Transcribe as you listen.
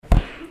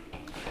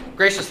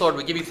Gracious Lord,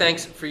 we give you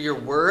thanks for your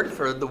word,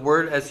 for the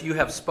word as you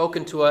have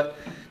spoken to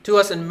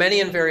us in many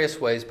and various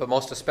ways, but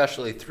most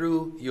especially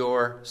through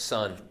your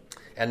Son.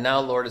 And now,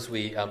 Lord, as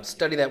we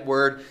study that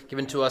word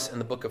given to us in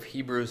the book of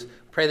Hebrews,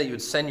 pray that you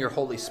would send your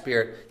Holy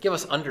Spirit, give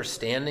us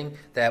understanding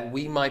that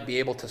we might be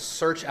able to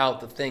search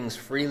out the things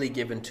freely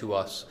given to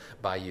us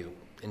by you.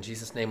 In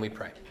Jesus' name we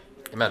pray.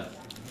 Amen.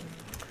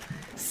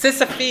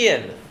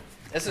 Sisyphean.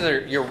 This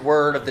is your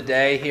word of the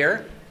day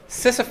here.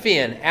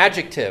 Sisyphean,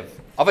 adjective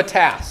of a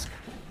task,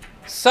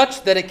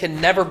 such that it can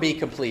never be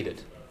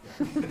completed.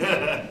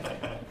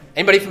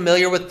 Anybody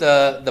familiar with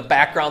the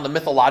background, the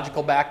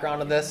mythological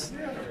background of this?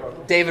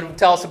 David,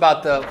 tell us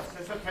about the...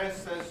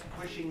 Sisyphus is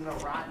pushing the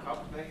rock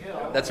up the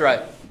hill. That's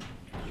right.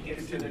 He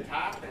gets to the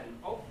top and,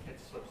 it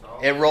slips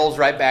off. It rolls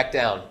right back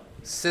down.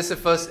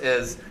 Sisyphus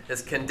is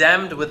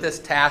condemned with this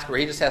task where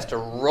he just has to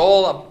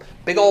roll a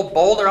big old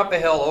boulder up a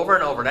hill over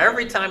and over. And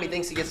every time he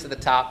thinks he gets to the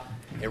top,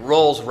 it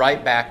rolls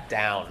right back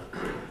down.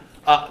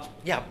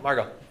 Yeah,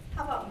 Margot.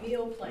 How about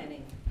meal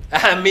planning?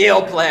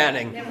 Meal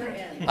planning. Never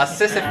ends. A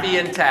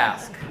Sisyphean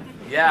task.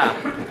 Yeah.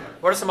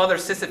 What are some other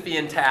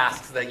Sisyphean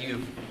tasks that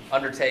you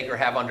undertake or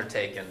have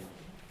undertaken?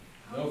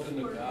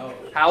 Milking the cows.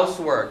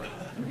 Housework.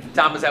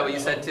 Tom, is that what you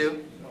said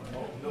too?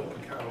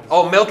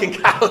 Oh, milking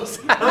cows.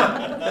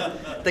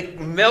 The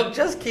milk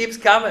just keeps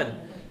coming.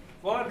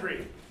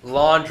 Laundry.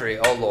 Laundry.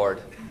 Oh,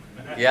 Lord.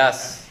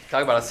 Yes.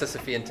 Talk about a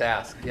Sisyphean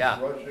task. Yeah.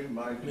 Brushing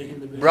my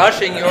teeth.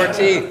 Brushing your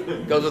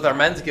teeth. Goes with our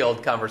Men's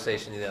Guild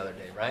conversation the other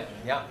day, right?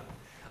 Yeah.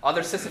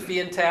 Other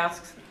Sisyphean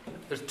tasks?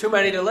 There's too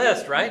many to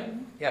list, right?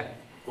 Yeah.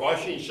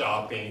 Grocery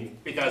shopping,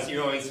 because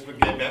you always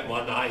forget that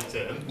one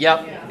item.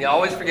 Yep. You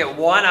always forget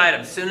one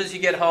item. As soon as you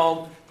get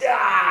home,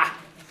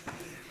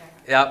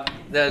 Yep.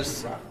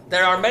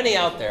 There are many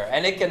out there,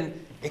 and it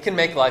can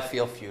make life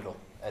feel futile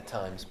at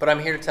times. But I'm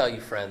here to tell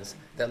you, friends,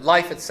 that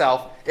life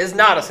itself is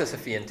not a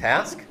Sisyphean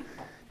task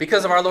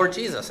because of our Lord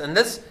Jesus. And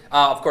this,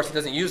 of course, he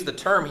doesn't use the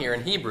term here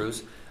in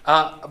Hebrews,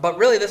 but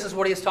really this is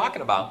what he's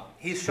talking about.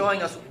 He's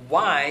showing us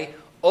why,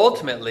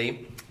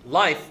 ultimately,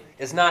 life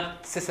is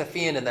not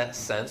Sisyphean in that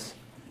sense,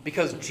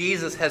 because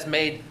Jesus has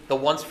made the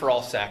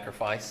once-for-all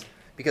sacrifice,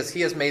 because he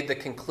has made the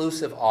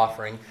conclusive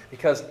offering,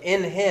 because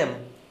in him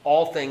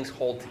all things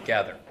hold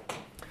together.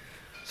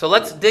 So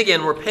let's dig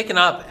in. We're picking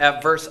up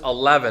at verse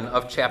 11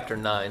 of chapter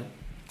 9.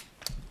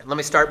 And let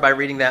me start by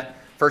reading that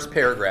first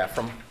paragraph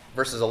from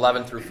verses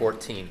 11 through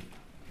 14.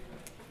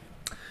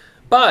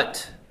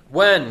 But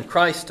when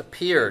Christ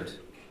appeared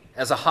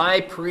as a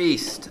high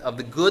priest of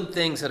the good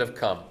things that have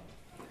come,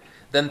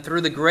 then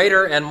through the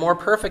greater and more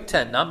perfect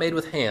tent, not made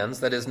with hands,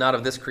 that is, not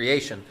of this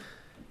creation,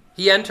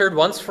 he entered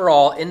once for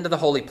all into the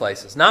holy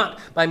places, not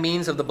by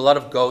means of the blood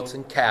of goats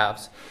and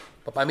calves,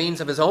 but by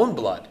means of his own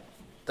blood,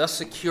 thus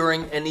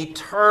securing an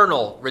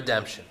eternal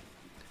redemption.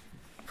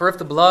 For if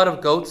the blood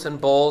of goats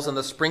and bulls and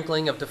the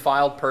sprinkling of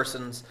defiled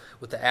persons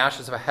with the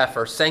ashes of a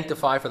heifer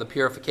sanctify for the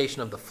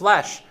purification of the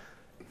flesh,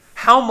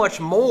 how much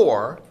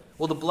more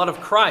will the blood of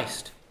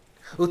Christ,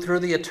 who through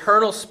the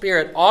eternal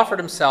Spirit offered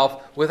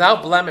himself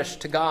without blemish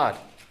to God,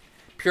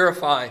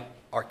 purify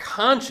our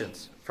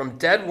conscience from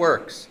dead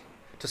works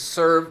to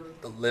serve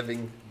the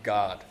living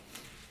God.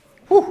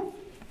 Whew.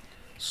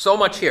 So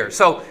much here.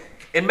 So,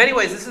 in many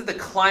ways, this is the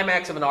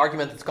climax of an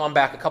argument that's gone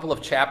back a couple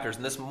of chapters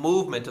in this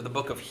movement of the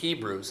book of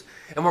Hebrews.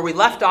 And where we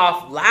left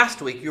off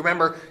last week, you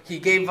remember he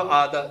gave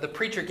the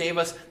preacher gave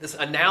us this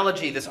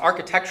analogy, this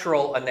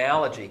architectural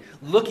analogy,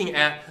 looking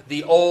at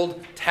the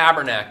old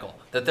tabernacle,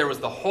 that there was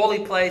the holy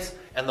place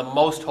and the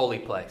most holy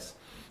place.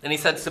 And he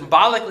said,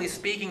 symbolically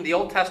speaking, the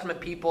Old Testament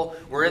people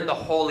were in the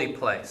holy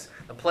place,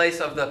 the place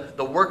of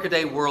the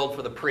workaday world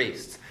for the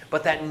priests.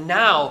 But that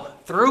now,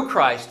 through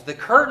Christ, the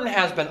curtain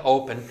has been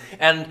opened,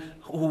 and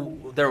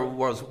there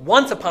was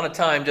once upon a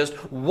time just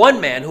one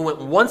man who went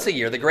once a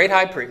year. The great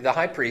high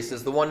priest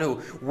is the one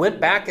who went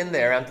back in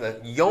there on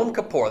the Yom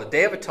Kippur, the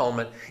Day of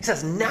Atonement. He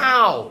says,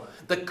 now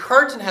the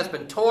curtain has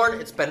been torn,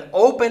 it's been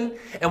opened,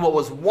 and what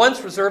was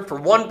once reserved for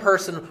one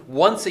person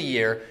once a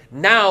year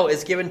now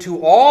is given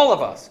to all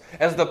of us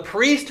as the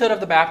priesthood of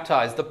the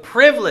baptized, the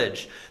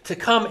privilege to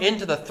come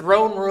into the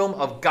throne room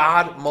of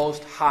God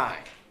Most High.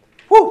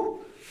 Whew!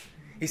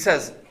 He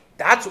says,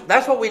 that's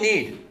what we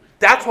need.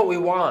 That's what we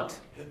want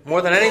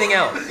more than anything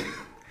else.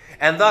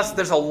 And thus,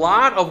 there's a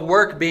lot of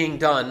work being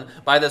done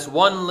by this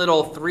one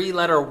little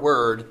three-letter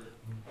word,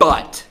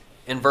 but,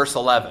 in verse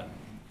 11.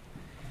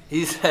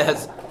 He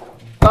says,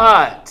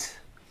 but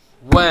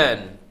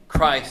when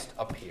Christ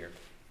appeared.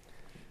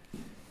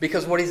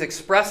 Because what he's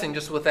expressing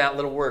just with that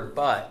little word,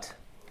 but,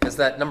 is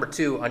that number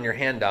 2 on your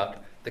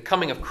handout, the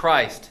coming of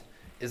Christ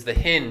is the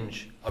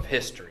hinge of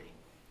history.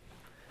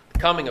 The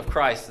coming of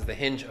Christ is the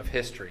hinge of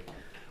history.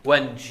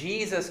 When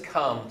Jesus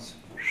comes,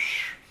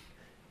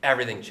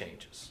 everything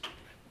changes.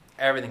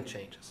 Everything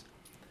changes.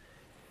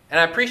 And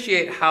I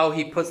appreciate how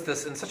he puts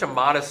this in such a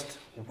modest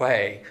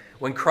way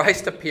when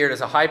Christ appeared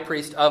as a high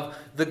priest of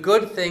the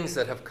good things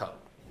that have come.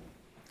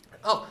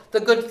 Oh, the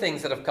good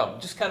things that have come.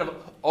 Just kind of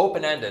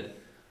open-ended.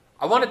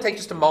 I want to take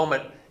just a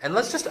moment and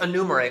let's just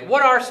enumerate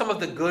what are some of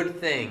the good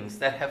things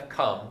that have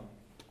come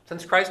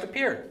since Christ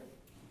appeared?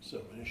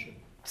 Salvation.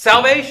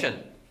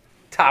 Salvation.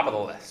 Top of the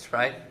list,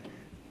 right?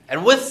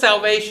 And with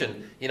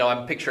salvation,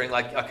 I'm picturing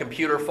like a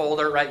computer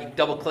folder, right? You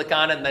double click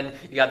on it and then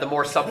you got the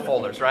more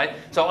subfolders, right?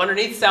 So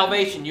underneath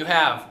salvation you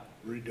have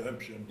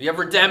Redemption.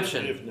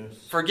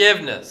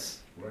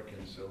 Forgiveness.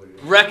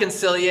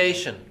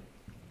 Reconciliation.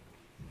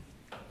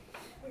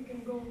 We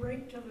can go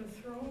right to the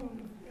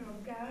throne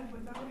of God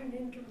without an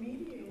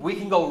intermediary. We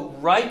can go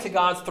right to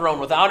God's throne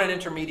without an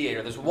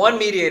intermediator. There's one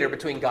mediator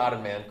between God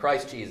and man,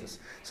 Christ Jesus.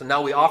 So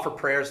now we offer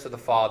prayers to the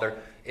Father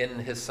in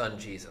his Son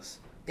Jesus.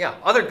 Yeah,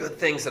 other good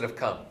things that have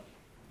come.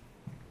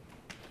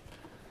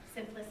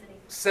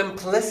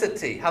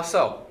 Simplicity. How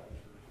so?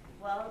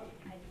 Well,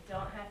 I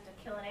don't have to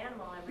kill an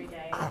animal every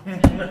day.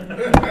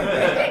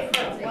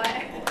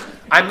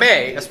 I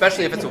may,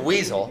 especially if it's a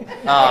weasel.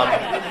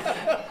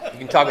 You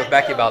can talk with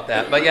Becky about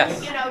that, but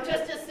yes.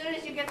 Just as soon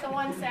as you get the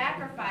one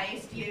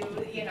sacrificed, you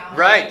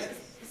Right.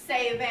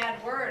 say a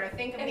bad word or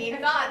think a mean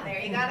thought. There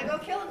you gotta go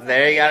kill it.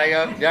 There you gotta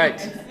go.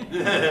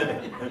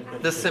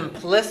 Right. The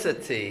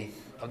simplicity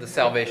of the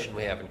salvation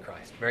we have in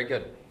Christ. Very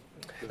good.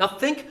 Now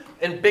think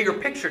in bigger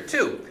picture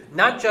too,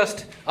 not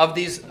just of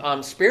these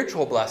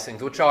spiritual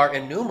blessings, which are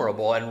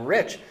innumerable and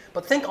rich,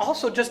 but think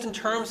also just in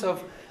terms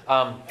of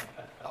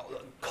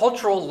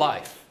cultural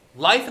life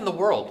in the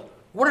world.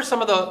 What are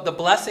some of the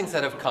blessings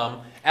that have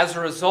come as a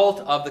result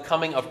of the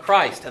coming of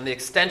Christ and the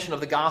extension of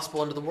the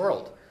gospel into the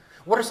world?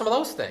 What are some of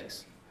those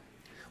things?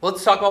 Well,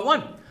 let's talk about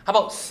one. How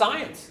about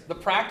science, the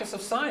practice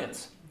of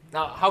science?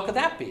 Now, how could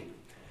that be?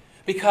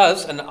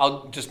 Because, and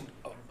I'll just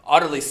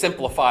utterly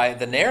simplify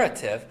the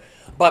narrative,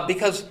 but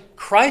because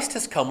Christ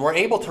has come, we're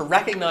able to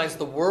recognize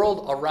the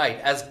world aright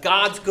as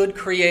God's good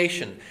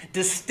creation,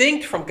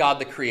 distinct from God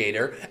the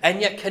Creator, and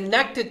yet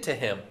connected to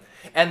Him.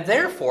 And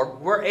therefore,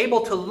 we're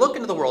able to look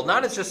into the world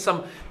not as just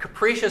some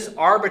capricious,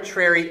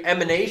 arbitrary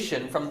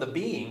emanation from the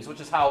beings, which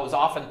is how it was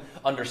often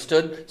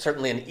understood,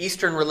 certainly in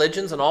Eastern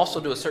religions and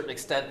also to a certain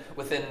extent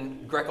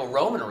within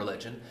Greco-Roman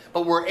religion,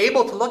 but we're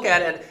able to look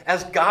at it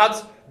as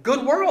God's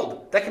good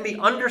world that can be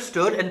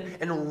understood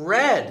and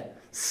read.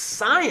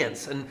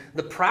 Science and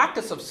the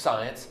practice of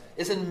science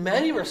is in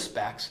many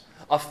respects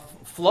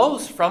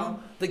flows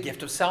from the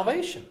gift of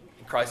salvation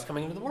in Christ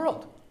coming into the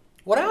world.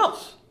 What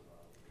else?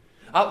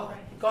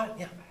 Go ahead.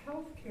 Yeah.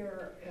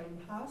 Healthcare and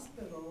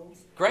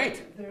hospitals.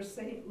 Great. There's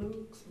St.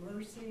 Luke's,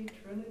 Mercy,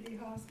 Trinity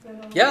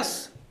Hospital.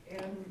 Yes.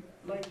 And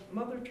like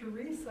Mother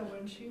Teresa,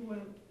 when she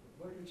went,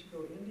 where did she go,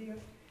 India?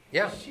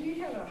 Yeah. She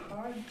had a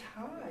hard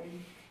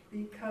time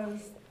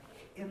because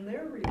in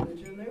their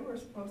religion they were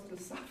supposed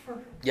to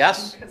suffer.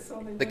 Yes.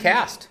 So the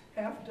caste.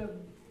 They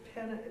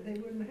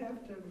wouldn't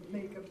have to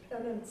make a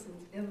penance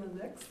in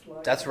the next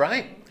life. That's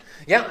right.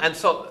 Yeah, and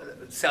so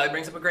Sally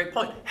brings up a great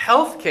point.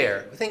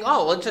 Healthcare. We think,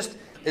 it just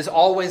is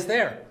always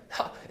there.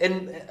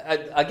 And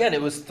again,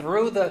 it was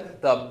through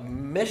the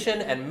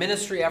mission and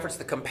ministry efforts,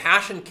 the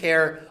compassion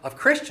care of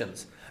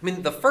Christians. I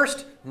mean, the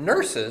first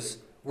nurses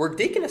were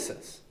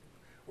deaconesses.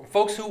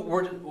 Folks who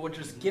were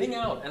just getting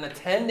out and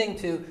attending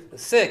to the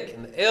sick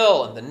and the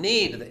ill and the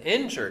need, the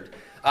injured.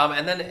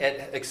 And then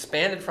it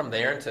expanded from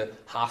there into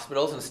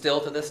hospitals, and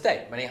still to this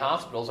day. Many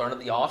hospitals are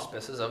under the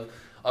auspices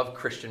of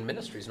Christian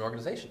ministries and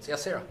organizations.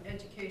 Yes, Sarah?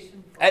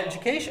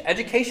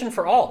 Education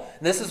for all.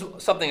 And this is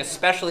something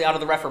especially out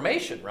of the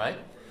Reformation, right?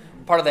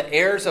 Part of the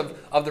heirs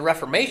of the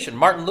Reformation.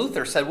 Martin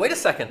Luther said, wait a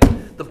second,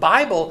 the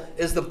Bible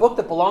is the book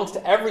that belongs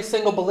to every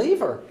single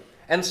believer.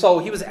 And so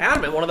he was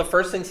adamant. One of the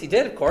first things he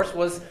did, of course,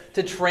 was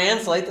to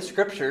translate the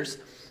scriptures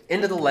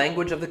into the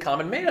language of the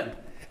common man.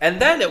 And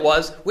then it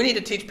was, we need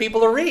to teach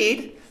people to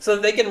read so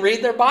that they can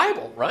read their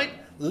Bible, right?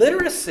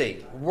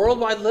 Literacy,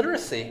 worldwide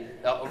literacy,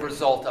 a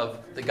result of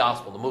the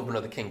gospel, the movement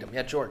of the kingdom.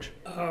 Yeah, George.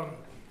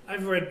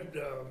 I've read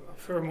a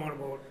fair amount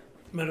about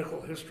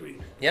medical history.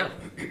 Yeah.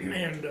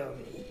 And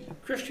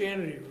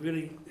Christianity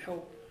really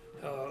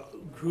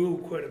grew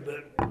quite a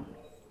bit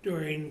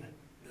during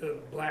the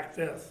Black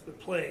Death, the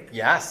plague.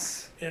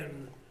 Yes.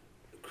 And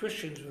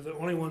Christians were the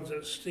only ones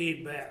that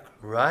stayed back.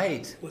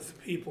 Right. With the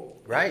people.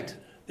 Right.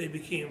 They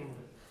became,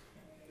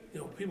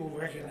 people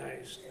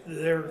recognized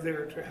they're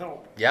there to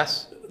help.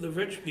 Yes. The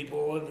rich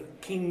people and the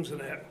kings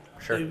and that,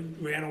 sure, they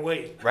ran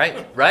away.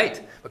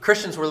 Right. But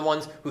Christians were the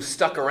ones who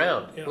stuck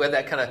around, yeah, who had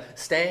that kind of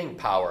staying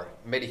power,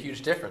 made a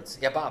huge difference.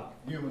 Yeah, Bob.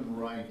 Human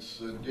rights,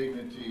 the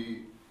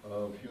dignity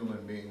of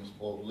human beings,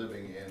 both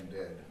living and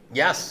dead.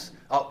 Yes.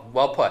 Oh,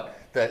 well put.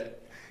 The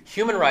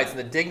human rights and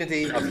the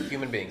dignity of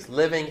human beings,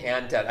 living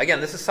and dead.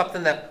 Again, this is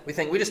something that we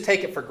think we just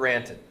take it for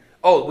granted.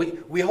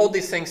 We hold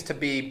these things to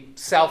be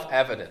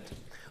self-evident.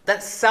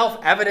 That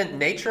self-evident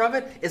nature of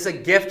it is a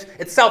gift.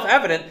 It's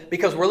self-evident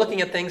because we're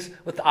looking at things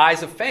with the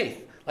eyes of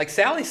faith. Like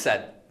Sally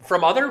said,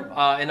 from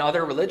in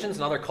other religions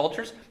and other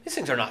cultures, these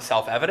things are not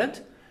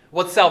self-evident.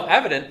 What's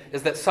self-evident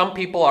is that some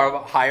people are of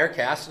a higher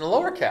caste and a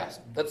lower caste,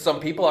 that some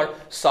people are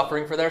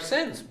suffering for their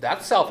sins.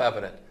 That's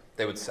self-evident,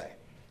 they would say.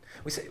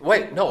 We say,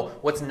 wait, no,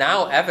 what's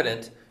now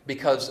evident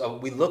because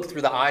we look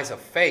through the eyes of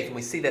faith and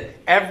we see that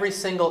every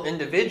single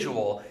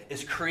individual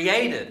is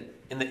created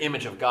in the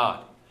image of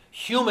God.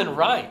 Human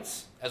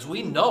rights, as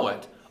we know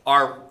it,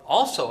 are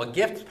also a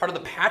gift, part of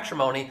the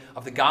patrimony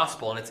of the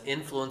gospel and its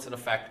influence and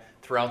effect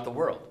throughout the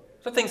world.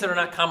 So things that are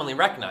not commonly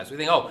recognized. We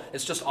think, oh,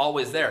 it's just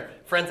always there.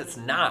 Friends, it's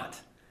not.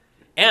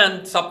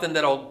 And something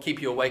that'll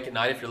keep you awake at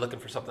night, if you're looking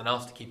for something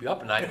else to keep you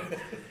up at night,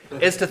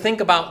 is to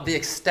think about the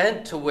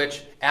extent to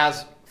which,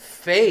 as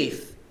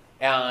faith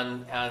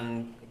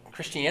and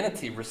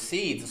Christianity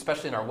recedes,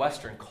 especially in our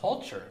Western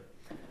culture,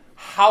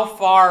 how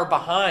far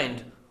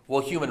behind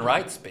will human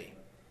rights be?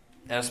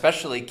 And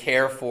especially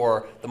care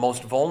for the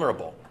most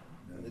vulnerable,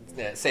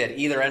 say at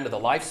either end of the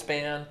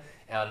lifespan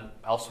and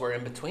elsewhere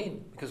in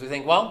between. Because we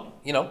think, well,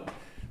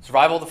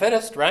 survival of the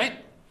fittest, right?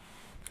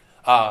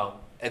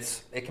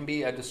 It can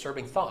be a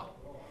disturbing thought.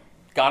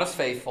 God is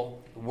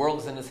faithful. The world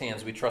is in his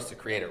hands. We trust the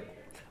Creator.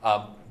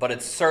 But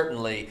it's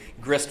certainly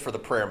grist for the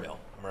prayer mill,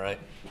 am I right?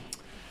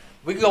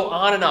 We can go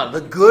on and on.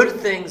 The good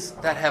things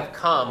that have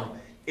come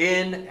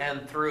in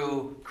and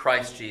through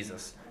Christ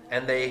Jesus.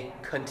 And they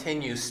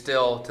continue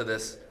still to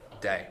this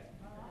day.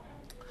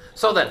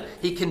 So then,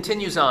 he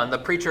continues on. The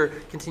preacher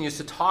continues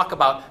to talk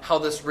about how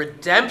this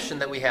redemption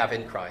that we have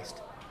in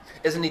Christ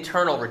is an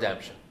eternal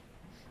redemption.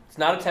 It's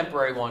not a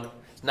temporary one.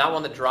 It's not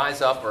one that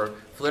dries up or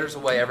flitters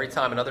away every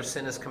time another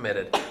sin is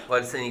committed.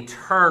 But it's an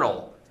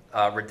eternal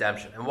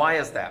redemption. And why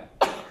is that?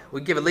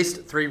 We give at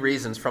least 3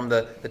 reasons from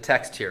the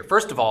text here.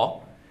 First of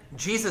all,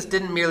 Jesus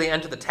didn't merely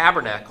enter the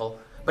tabernacle,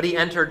 but he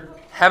entered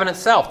heaven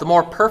itself, the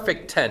more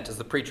perfect tent, as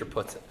the preacher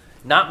puts it,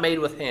 not made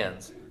with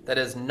hands, that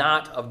is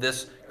not of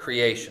this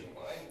creation.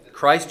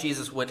 Christ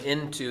Jesus went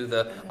into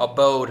the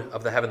abode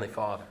of the Heavenly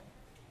Father.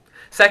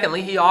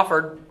 Secondly, he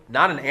offered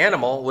not an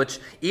animal, which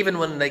even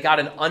when they got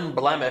an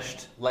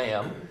unblemished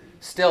lamb,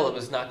 still it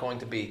was not going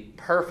to be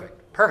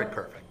perfect.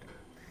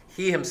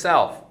 He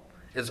himself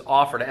is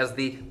offered as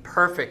the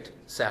perfect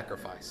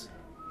sacrifice.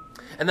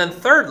 And then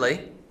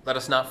thirdly, let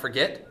us not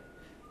forget,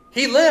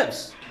 he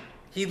lives.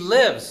 He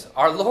lives.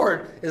 Our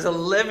Lord is a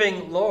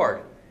living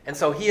Lord. And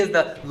so he is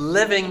the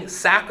living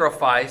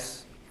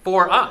sacrifice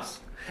for us.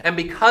 And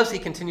because he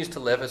continues to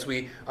live, as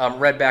we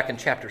read back in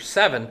chapter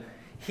 7,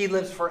 he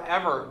lives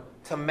forever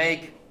to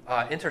make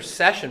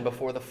intercession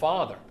before the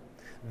Father.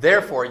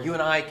 Therefore, you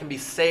and I can be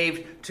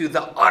saved to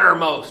the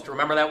uttermost.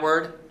 Remember that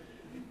word?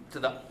 To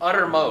the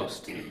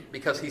uttermost,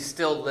 because he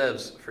still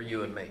lives for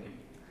you and me.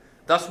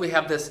 Thus, we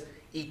have this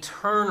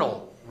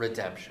eternal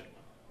redemption.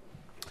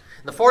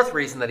 And the fourth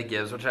reason that he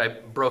gives, which I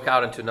broke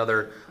out into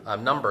another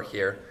number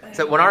here, is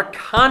that when our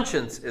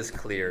conscience is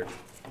cleared,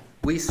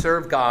 we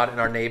serve God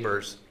and our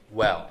neighbors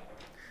well.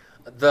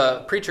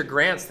 The preacher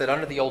grants that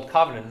under the Old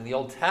Covenant, in the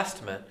Old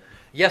Testament,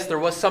 yes, there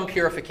was some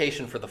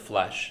purification for the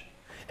flesh.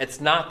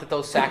 It's not that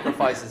those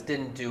sacrifices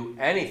didn't do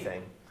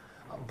anything,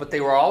 but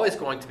they were always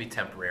going to be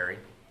temporary.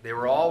 They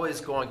were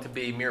always going to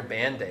be mere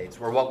Band-Aids,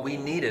 where what we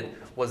needed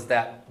was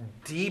that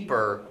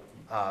deeper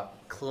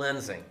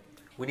cleansing.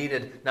 We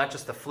needed not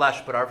just the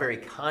flesh, but our very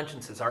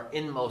consciences, our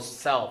inmost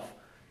self,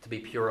 to be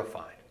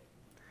purified.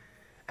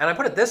 And I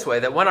put it this way,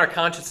 that when our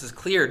conscience is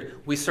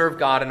cleared, we serve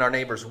God and our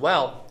neighbors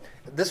well.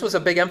 This was a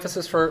big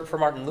emphasis for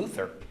Martin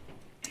Luther.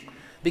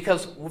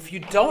 Because if you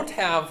don't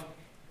have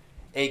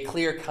a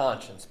clear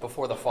conscience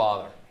before the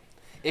Father,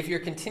 if you're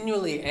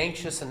continually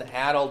anxious and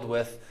addled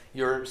with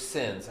your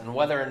sins and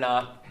whether or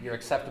not you're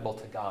acceptable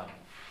to God,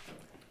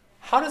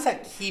 how does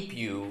that keep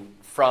you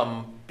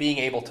from being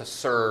able to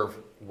serve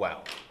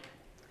well?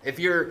 If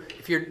you're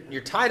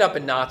tied up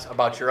in knots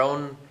about your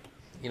own,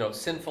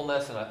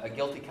 sinfulness and a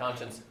guilty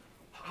conscience,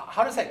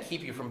 how does that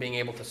keep you from being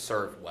able to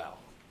serve well?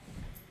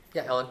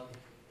 Yeah, Ellen?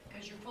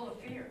 Because you're full of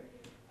fear.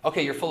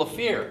 Okay, you're full of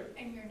fear.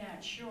 And you're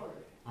not sure.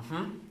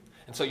 Mm-hmm.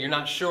 And so you're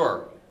not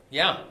sure.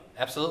 Yeah,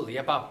 absolutely.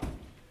 Yeah, Bob?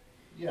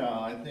 Yeah,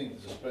 I think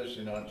it's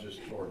especially not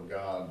just toward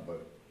God,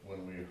 but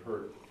when we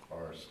hurt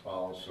our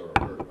spouse or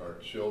hurt our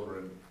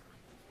children,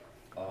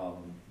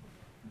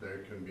 there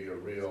can be a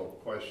real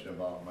question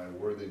about my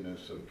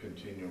worthiness of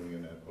continuing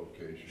in that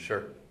vocation.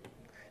 Sure.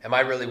 Am I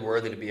really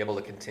worthy to be able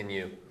to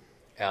continue?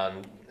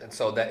 And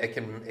so that it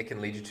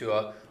can lead you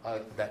to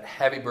that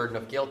heavy burden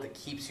of guilt that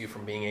keeps you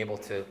from being able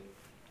to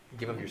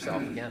give of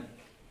yourself again.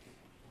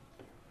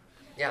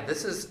 Yeah,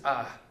 this is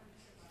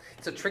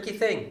it's a tricky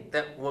thing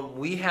that when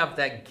we have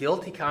that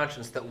guilty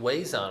conscience that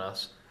weighs on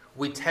us,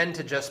 we tend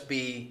to just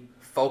be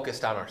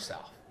focused on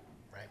ourselves.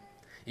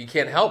 You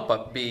can't help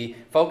but be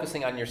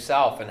focusing on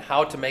yourself and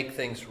how to make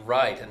things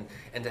right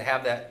and to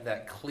have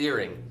that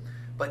clearing.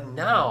 But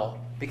now,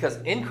 because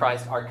in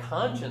Christ our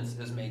conscience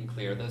is made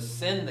clear, the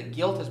sin, the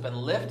guilt has been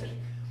lifted,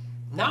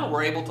 now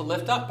we're able to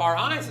lift up our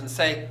eyes and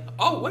say,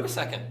 oh, wait a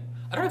second.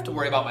 I don't have to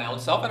worry about my own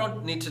self. I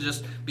don't need to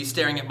just be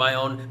staring at my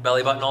own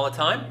belly button all the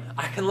time.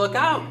 I can look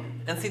out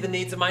and see the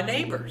needs of my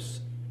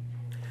neighbors.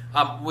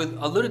 We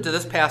alluded to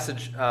this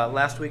passage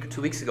last week or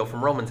 2 weeks ago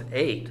from Romans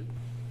 8.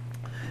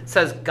 It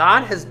says,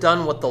 God has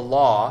done what the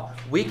law,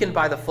 weakened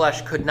by the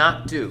flesh, could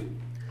not do.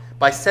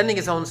 By sending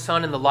his own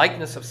Son in the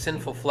likeness of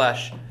sinful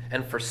flesh,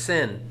 and for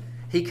sin,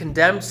 he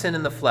condemned sin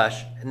in the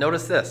flesh. And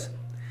notice this,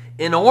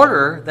 in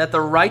order that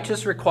the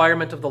righteous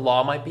requirement of the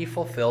law might be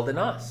fulfilled in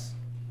us.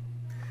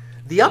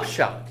 The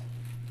upshot,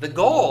 the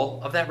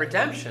goal of that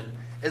redemption,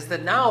 is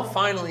that now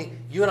finally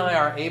you and I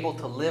are able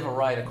to live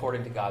aright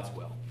according to God's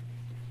will.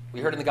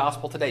 We heard in the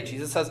gospel today,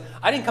 Jesus says,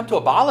 I didn't come to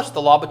abolish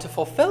the law, but to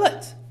fulfill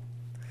it.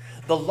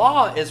 The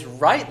law is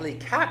rightly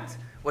kept.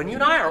 When you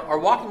and I are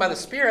walking by the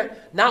Spirit,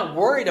 not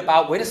worried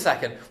about, wait a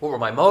second, what were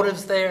my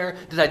motives there?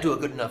 Did I do a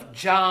good enough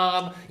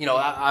job?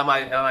 Am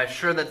I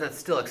sure that that's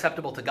still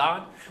acceptable to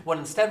God? When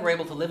instead we're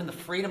able to live in the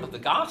freedom of the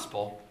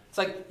gospel, it's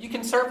like, you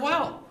can serve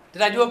well.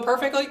 Did I do it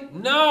perfectly?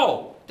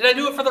 No. Did I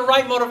do it for the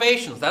right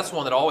motivations? That's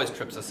one that always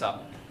trips us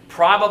up.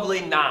 Probably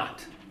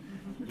not.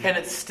 Can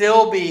it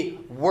still be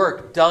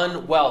work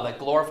done well that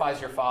glorifies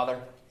your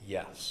Father?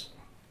 Yes.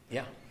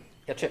 Yeah.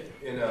 Yeah,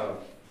 Chip. In a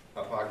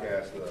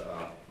podcast, the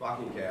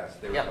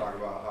Mockingcast, they were talking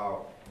about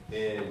how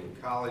in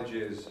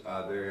colleges they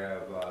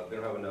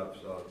don't have enough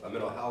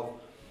mental health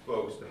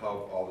folks to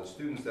help all the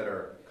students that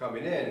are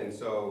coming in, and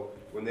so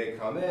when they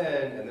come in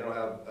and they don't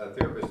have a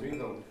therapist meet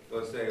them,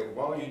 they'll say,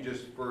 why don't you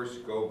just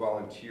first go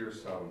volunteer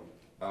some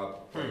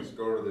place,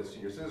 go to the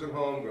senior citizen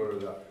home, go to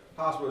the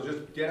hospital,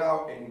 just get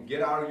out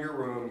of your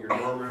room, your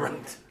dorm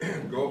room,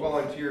 go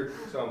volunteer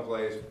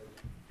someplace,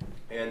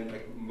 and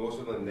like, most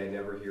of them they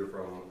never hear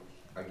from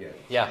again.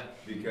 Yeah.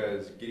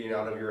 Because getting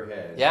out of your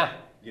head. Yeah.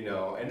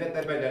 And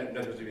that might not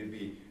necessarily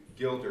be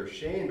guilt or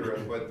shame,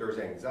 but there's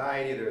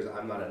anxiety, there's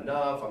I'm not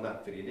enough, I'm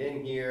not fitting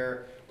in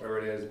here, whatever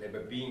it is.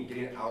 But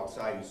getting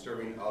outside and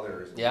serving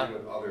others, and being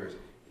with others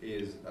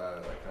is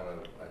kind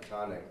of a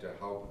tonic to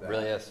help that.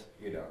 Really is.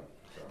 So.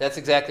 That's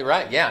exactly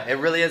right. Yeah, it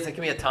really is. It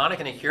can be a tonic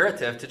and a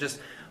curative to just,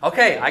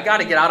 okay, I got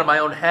to get out of my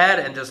own head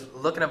and just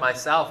looking at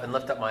myself and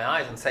lift up my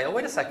eyes and say, oh,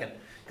 wait a second.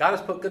 God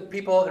has put good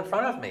people in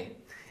front of me.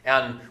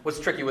 And what's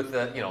tricky with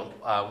the,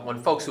 when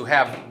folks who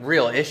have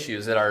real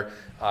issues that are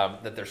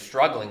that they're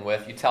struggling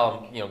with, you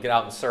tell them, get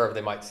out and serve,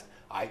 they might say,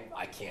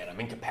 I can't, I'm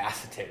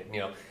incapacitated,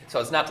 So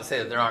it's not to say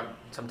that there aren't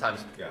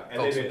sometimes And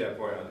folks they made that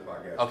point on the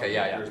podcast. Okay,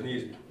 yeah. There's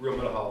needs, real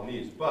mental health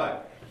needs,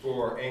 but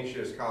for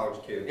anxious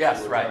college kids who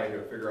are trying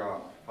to figure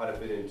out how to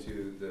fit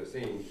into the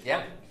scene,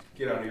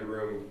 get out of your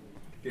room,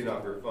 get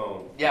off your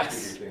phone.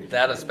 Yes,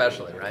 that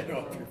especially, right?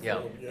 Yeah.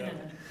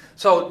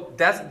 So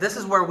this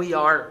is where we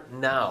are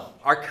now.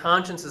 Our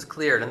conscience is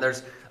cleared, and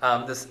there's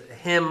this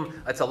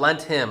hymn, it's a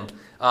Lent hymn,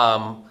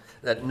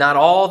 that not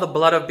all the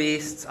blood of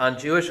beasts on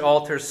Jewish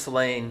altars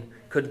slain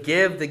could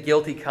give the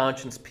guilty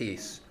conscience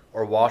peace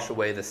or wash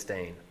away the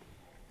stain.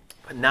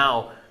 But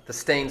now the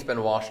stain's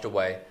been washed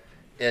away.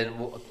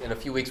 In a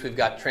few weeks we've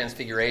got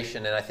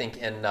Transfiguration, and I think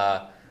in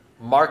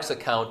Mark's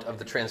account of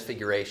the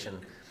Transfiguration,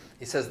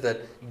 he says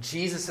that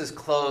Jesus'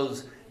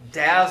 clothes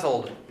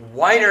dazzled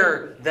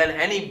whiter than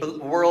any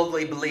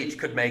worldly bleach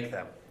could make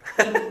them.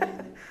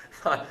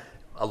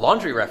 A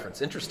laundry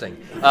reference, interesting.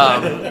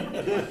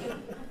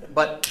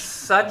 But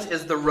such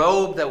is the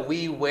robe that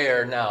we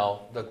wear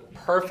now, the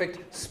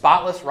perfect,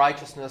 spotless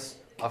righteousness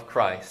of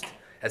Christ.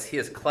 As he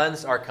has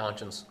cleansed our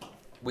conscience,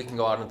 we can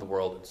go out into the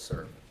world and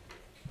serve.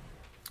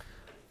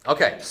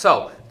 Okay,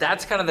 so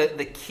that's kind of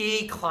the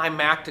key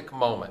climactic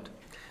moment.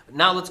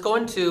 Now let's go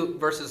into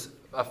verses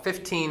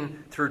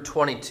 15 through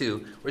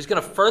 22. We're just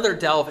going to further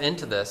delve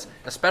into this,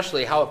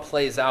 especially how it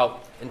plays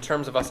out in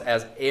terms of us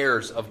as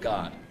heirs of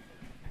God.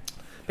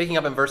 Picking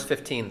up in verse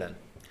 15 then.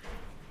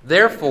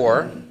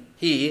 Therefore,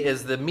 he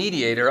is the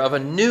mediator of a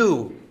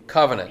new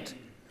covenant,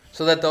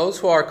 so that those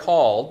who are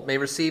called may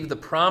receive the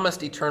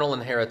promised eternal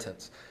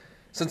inheritance,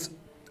 since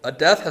a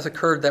death has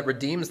occurred that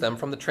redeems them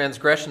from the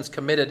transgressions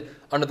committed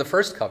under the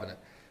first covenant.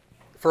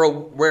 For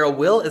where a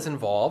will is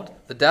involved,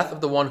 the death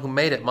of the one who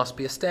made it must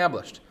be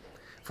established.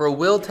 For a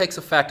will takes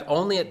effect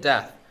only at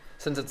death,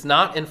 since it's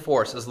not in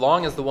force as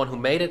long as the one who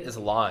made it is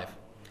alive.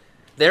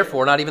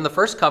 Therefore, not even the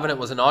first covenant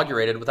was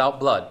inaugurated without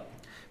blood.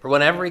 For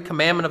when every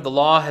commandment of the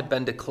law had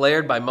been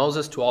declared by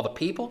Moses to all the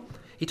people,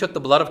 he took the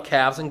blood of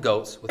calves and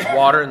goats with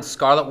water and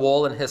scarlet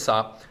wool and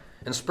hyssop,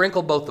 and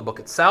sprinkled both the book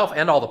itself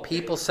and all the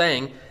people,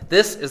 saying,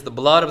 "This is the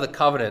blood of the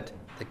covenant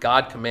that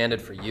God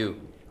commanded for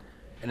you."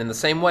 And in the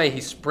same way,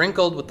 he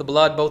sprinkled with the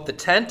blood both the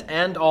tent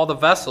and all the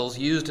vessels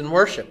used in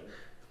worship.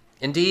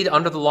 Indeed,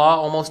 under the law,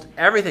 almost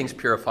everything's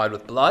purified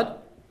with blood,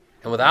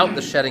 and without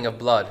the shedding of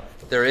blood,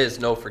 there is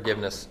no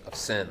forgiveness of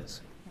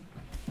sins.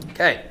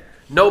 Okay,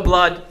 no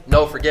blood,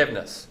 no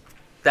forgiveness.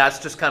 That's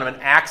just kind of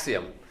an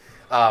axiom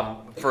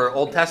for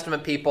Old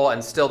Testament people,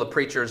 and still the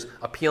preachers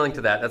appealing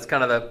to that. That's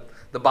kind of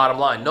the bottom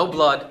line. No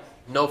blood,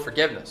 no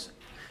forgiveness.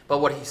 But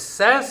what he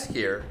says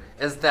here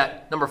is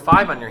that, number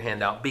 5 on your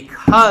handout,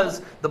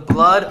 because the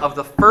blood of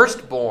the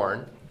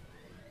firstborn,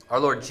 our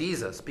Lord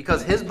Jesus,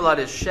 because his blood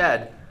is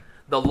shed,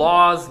 the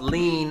law's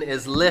lien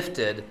is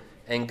lifted,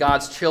 and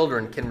God's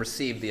children can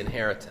receive the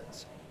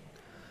inheritance.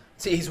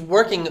 See, he's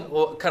working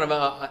kind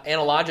of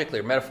analogically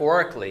or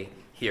metaphorically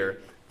here,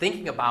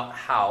 thinking about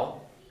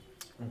how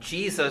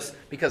Jesus,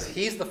 because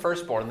he's the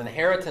firstborn, the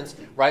inheritance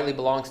rightly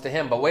belongs to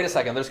him. But wait a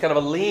second, there's kind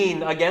of a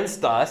lien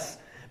against us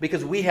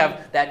because we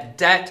have that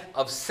debt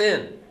of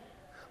sin.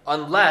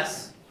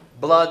 Unless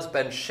blood's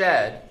been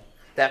shed,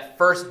 that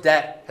first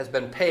debt has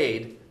been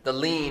paid, the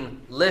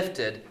lien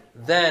lifted,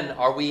 then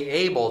are we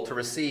able to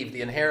receive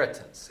the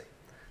inheritance.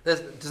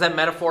 Does that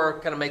metaphor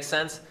kind of make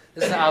sense?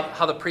 This is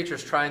how the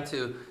preacher's trying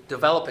to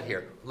develop it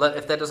here.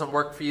 If that doesn't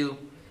work for you,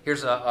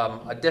 here's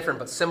a different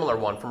but similar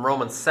one from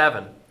Romans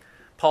 7.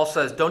 Paul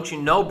says, "Don't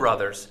you know,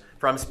 brothers,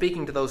 for I'm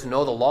speaking to those who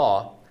know the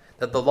law,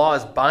 that the law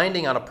is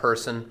binding on a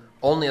person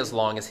only as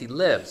long as he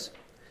lives.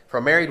 For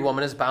a married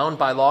woman is bound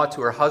by law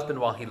to her husband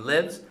while he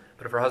lives,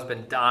 but if her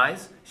husband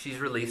dies, she's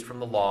released from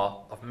the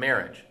law of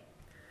marriage."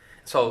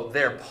 So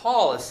there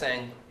Paul is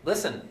saying,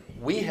 listen,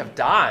 we have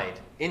died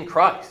in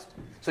Christ.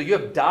 So you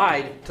have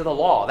died to the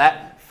law.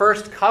 That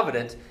first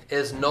covenant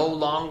is no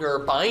longer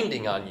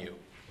binding on you.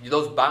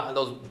 Those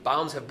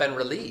bounds have been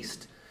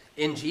released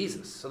in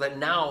Jesus, so that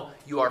now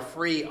you are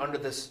free under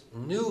this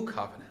new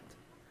covenant.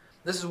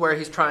 This is where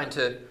he's trying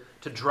to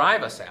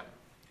drive us at.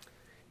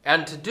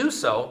 And to do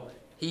so,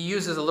 he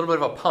uses a little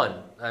bit of a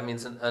pun. I mean,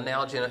 it's an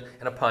analogy and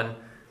a pun.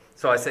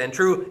 So I say, in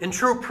true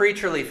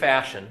preacherly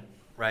fashion,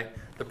 right,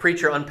 the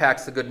preacher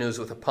unpacks the good news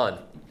with a pun.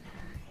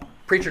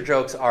 Preacher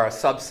jokes are a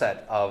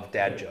subset of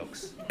dad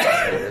jokes.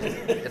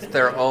 It's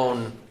their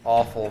own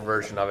awful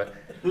version of it.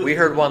 We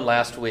heard one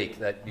last week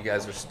that you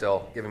guys are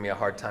still giving me a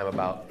hard time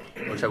about,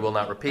 which I will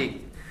not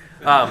repeat.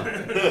 But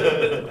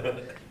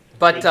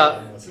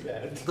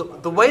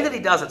the way that he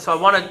does it, so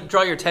I want to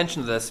draw your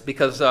attention to this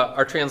because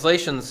our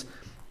translations,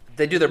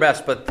 they do their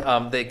best, but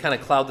they kind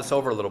of cloud this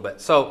over a little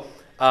bit. So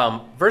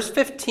verse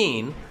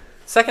 15,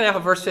 second half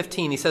of verse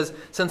 15, he says,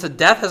 "Since a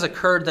death has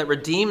occurred that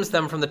redeems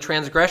them from the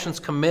transgressions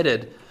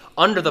committed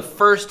under the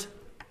first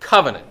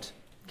covenant."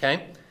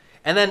 Okay?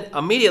 And then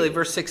immediately,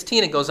 verse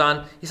 16, it goes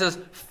on, he says,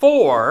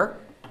 "For,"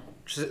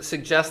 which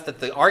suggests that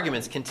the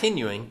argument's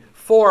continuing,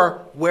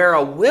 "for where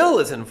a will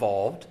is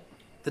involved,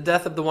 the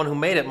death of the one who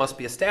made it must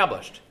be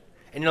established."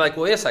 And you're like,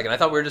 well, wait a second, I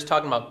thought we were just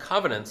talking about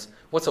covenants.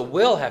 What's a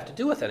will have to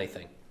do with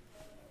anything?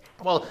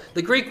 Well,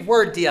 the Greek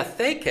word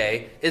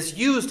diatheke is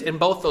used in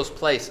both those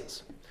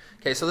places.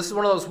 Okay, so this is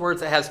one of those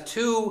words that has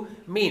two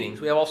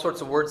meanings. We have all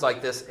sorts of words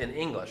like this in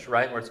English,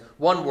 right? Where it's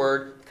one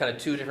word, kind of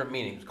two different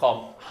meanings. We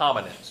call them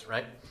homonyms,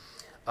 right?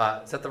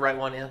 Is that the right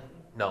one, Ian?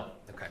 No?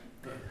 Okay.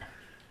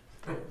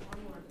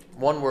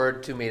 One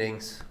word, two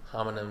meanings,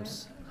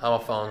 homonyms,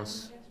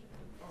 homophones.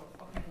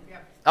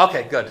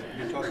 Okay, good.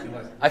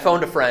 I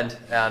phoned a friend,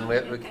 and we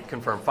can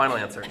confirm. Final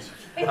answer.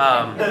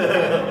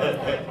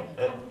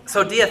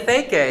 So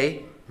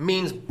diatheke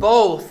means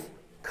both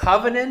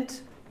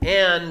covenant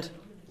and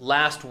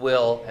last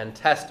will and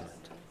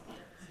testament.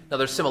 Now,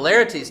 there's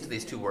similarities to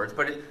these two words,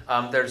 but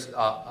there's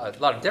a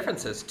lot of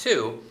differences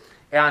too.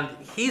 And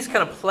he's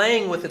kind of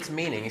playing with its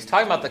meaning. He's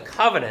talking about the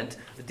covenant,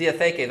 the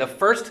diatheke, the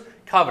first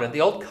covenant,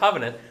 the old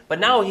covenant, but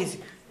now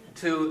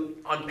to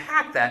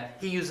unpack that,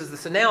 he uses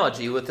this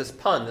analogy with this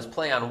pun, this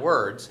play on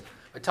words,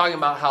 by talking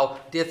about how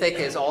diatheke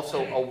is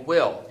also a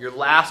will, your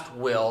last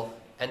will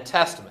and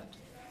testament.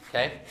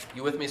 Okay?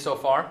 You with me so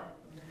far?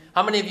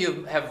 How many of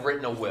you have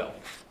written a will?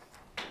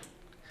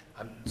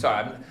 I'm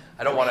sorry,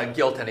 I don't want to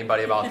guilt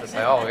anybody about this.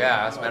 Oh,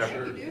 yeah, as a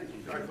matter of...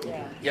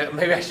 Yeah,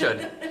 maybe I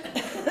should.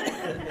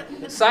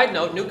 Side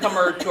note,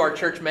 newcomer to our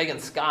church, Megan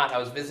Scott, I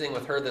was visiting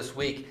with her this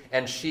week,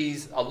 and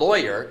she's a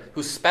lawyer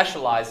who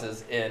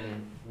specializes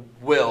in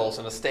wills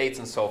and estates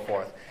and so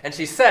forth. And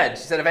she said,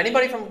 if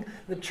anybody from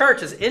the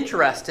church is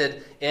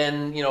interested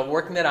in,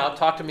 working that out,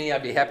 talk to me.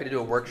 I'd be happy to do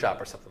a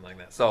workshop or something like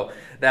that. So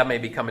that may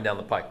be coming down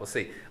the pike. We'll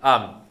see.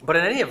 But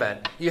in any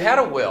event, you had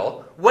a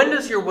will. When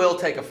does your will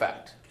take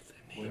effect?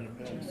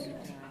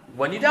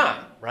 When you die,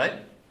 right?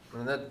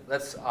 And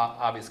that's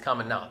obvious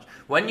common knowledge.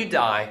 When you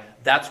die,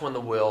 that's when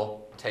the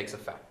will takes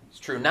effect. It's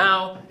true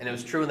now, and it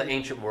was true in the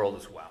ancient world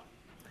as well.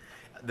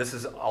 This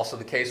is also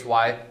the case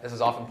why this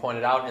is often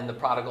pointed out in the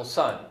prodigal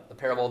son, the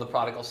parable of the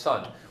prodigal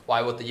son.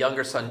 Why what the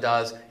younger son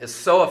does is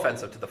so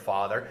offensive to the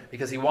father,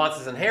 because he wants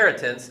his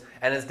inheritance,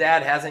 and his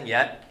dad hasn't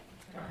yet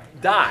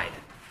died.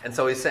 And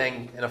so he's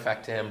saying, in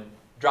effect, to him,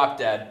 drop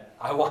dead.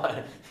 I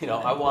want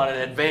an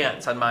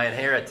advance on my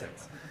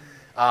inheritance.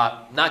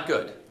 Not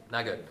good.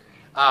 Not good.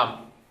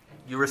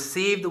 You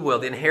receive the will.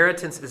 The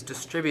inheritance is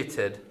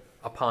distributed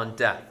upon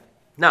death.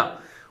 Now,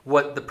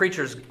 what the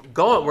preacher's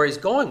where he's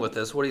going with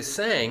this, what he's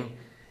saying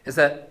is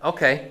that,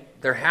 okay,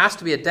 there has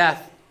to be a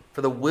death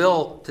for the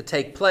will to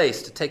take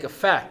place, to take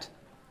effect.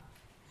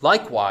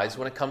 Likewise,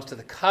 when it comes to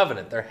the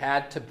covenant, there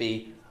had to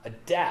be a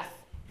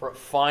death for it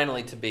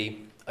finally to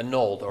be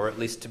annulled, or at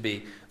least to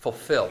be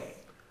fulfilled.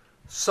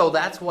 So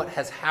that's what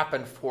has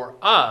happened for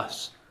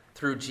us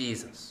through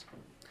Jesus.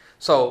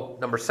 So,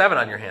 number 7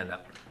 on your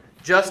handout.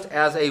 Just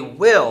as a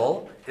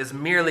will is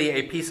merely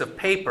a piece of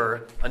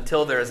paper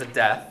until there is a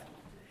death,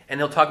 and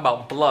he'll talk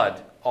about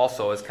blood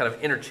also as kind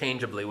of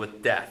interchangeably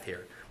with death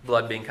here.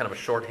 Blood being kind of a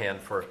shorthand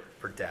for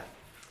death.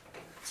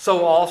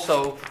 So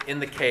also in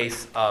the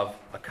case of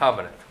a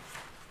covenant.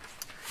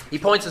 He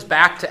points us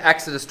back to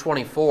Exodus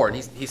 24, and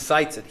he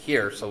cites it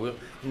here, so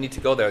we need to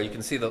go there. You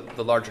can see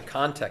the larger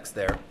context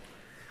there.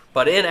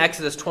 But in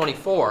Exodus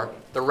 24,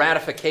 the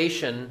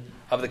ratification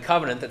of the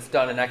covenant that's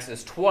done in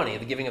Exodus 20,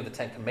 the giving of the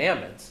 10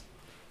 Commandments,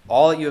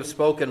 all that you have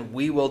spoken,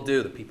 we will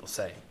do, the people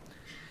say.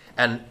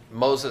 And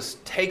Moses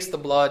takes the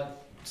blood,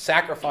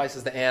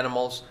 sacrifices the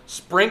animals,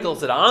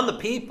 sprinkles it on the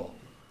people,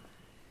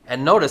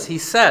 And notice he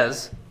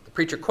says, the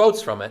preacher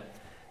quotes from it,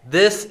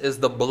 "This is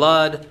the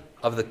blood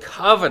of the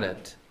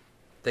covenant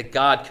that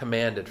God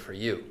commanded for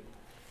you."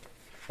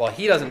 Well,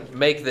 he doesn't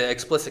make the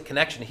explicit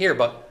connection here,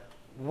 but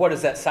what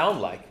does that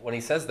sound like when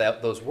he says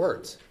those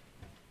words?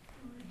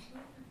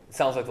 It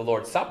sounds like the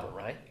Lord's Supper,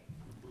 right?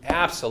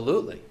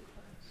 Absolutely.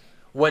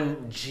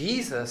 When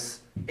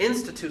Jesus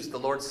institutes the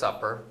Lord's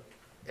Supper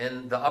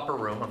in the upper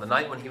room on the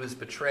night when he was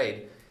betrayed,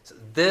 he says,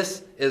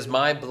 "This is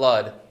my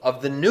blood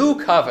of the new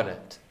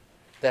covenant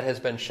that has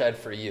been shed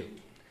for you."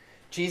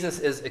 Jesus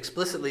is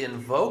explicitly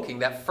invoking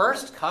that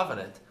first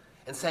covenant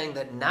and saying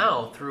that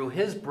now, through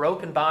his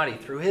broken body,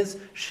 through his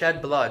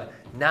shed blood,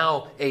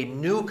 now a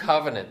new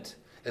covenant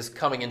is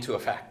coming into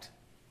effect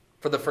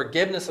for the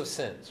forgiveness of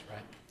sins,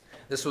 right?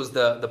 This was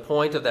the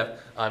point of that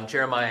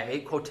Jeremiah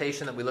 8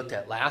 quotation that we looked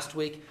at last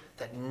week,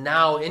 that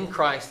now in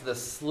Christ the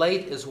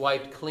slate is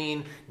wiped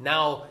clean.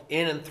 Now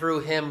in and through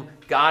him,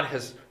 God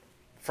has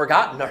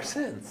forgotten our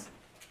sins.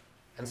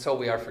 And so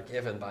we are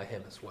forgiven by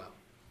him as well.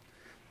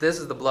 This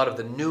is the blood of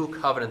the new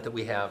covenant that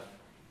we have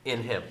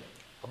in him.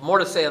 More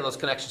to say on those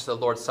connections to the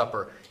Lord's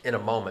Supper in a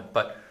moment.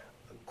 But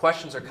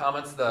questions or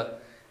comments?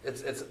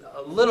 It's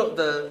a little,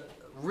 the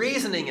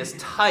reasoning is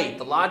tight.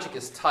 The logic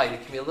is tight.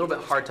 It can be a little bit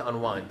hard to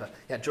unwind. But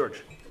yeah,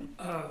 George.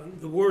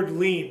 The word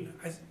lean,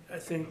 I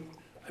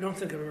don't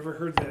think I've ever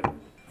heard that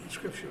in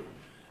Scripture.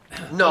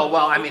 No,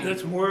 well, I mean,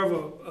 That's more of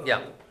a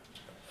yeah,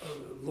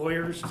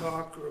 lawyer's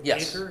talk or a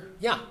yes, banker.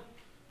 yeah.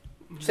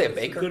 Say a That's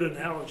baker. good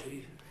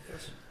analogy,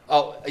 yes.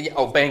 Oh,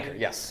 yeah, banker.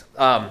 Yes.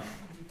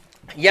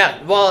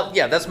 Yeah. Well,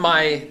 yeah. That's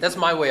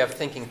my way of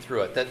thinking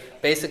through it.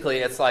 That basically,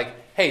 it's like,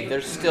 hey,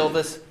 there's still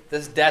this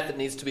debt that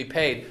needs to be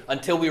paid.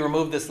 Until we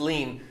remove this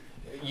lien,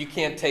 you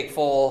can't take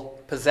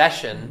full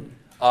possession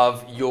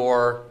of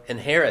your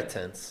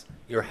inheritance,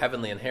 your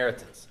heavenly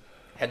inheritance.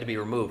 It had to be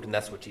removed, and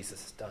that's what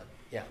Jesus has done.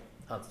 Yeah,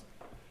 Hans.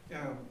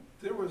 Yeah,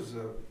 there was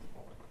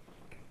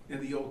in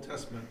the Old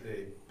Testament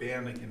a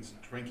ban against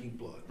drinking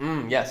blood.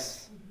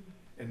 Yes.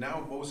 And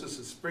now Moses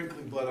is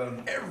sprinkling blood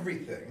on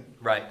everything.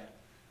 Right.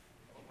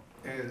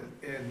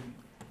 And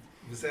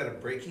was that a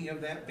breaking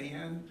of that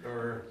ban,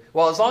 or?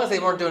 Well, as long as they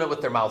weren't doing it with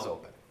their mouths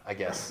open, I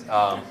guess.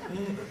 I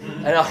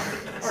know.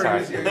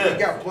 Sorry. You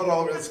got blood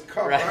all over this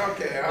cup. Right.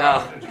 Okay, No.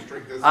 I'm gonna just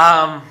drink this.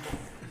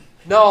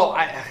 No,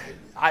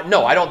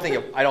 I don't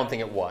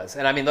think it was.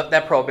 And I mean,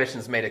 that prohibition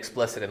is made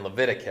explicit in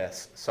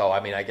Leviticus. So I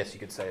mean, I guess you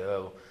could say,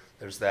 oh,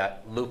 there's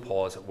that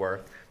loophole, as it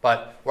were.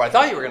 But where I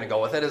thought you were going to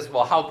go with it is,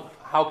 well,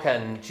 how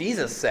can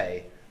Jesus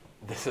say,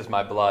 "This is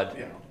my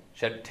blood,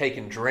 shed, take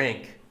and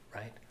drink,"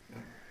 right?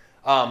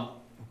 Yeah.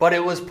 But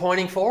it was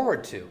pointing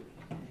forward to.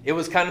 It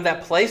was kind of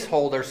that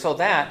placeholder so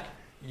that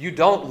you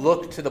don't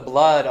look to the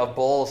blood of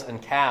bulls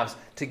and calves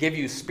to give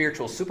you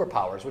spiritual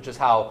superpowers, which is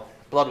how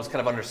blood was kind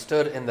of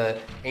understood in the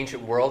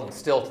ancient world and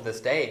still to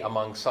this day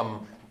among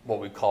some what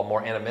we call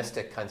more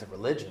animistic kinds of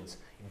religions.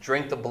 You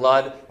drink the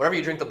blood, whatever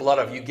you drink the blood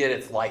of, you get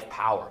its life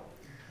power.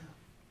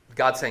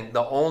 God's saying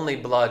the only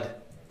blood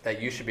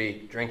that you should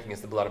be drinking is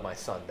the blood of my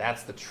son.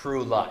 That's the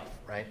true life,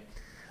 right?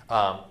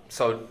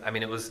 So, I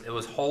mean, it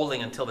was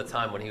holding until the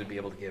time when he would be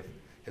able to give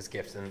his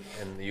gifts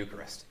in the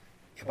Eucharist.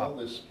 All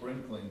this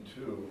sprinkling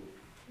too,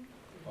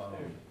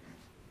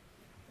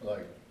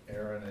 like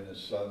Aaron and his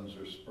sons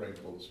are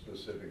sprinkled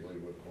specifically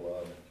with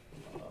blood.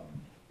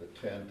 The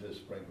tent is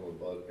sprinkled with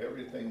blood.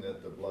 Everything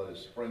that the blood is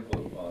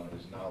sprinkled upon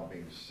is now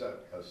being set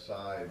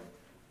aside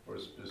for a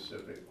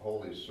specific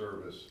holy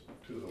service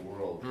to the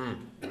world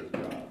with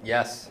God.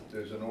 Yes.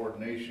 There's an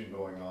ordination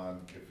going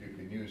on, if you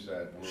can use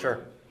that word.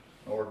 Sure.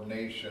 An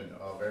ordination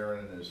of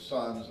Aaron and his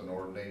sons, an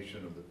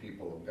ordination of the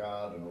people of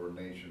God, an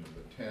ordination of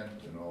the tent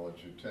and all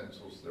its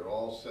utensils. They're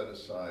all set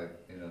aside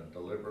in a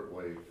deliberate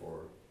way for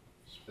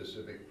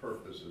specific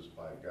purposes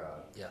by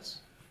God. Yes.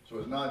 So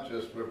it's not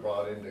just we're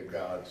brought into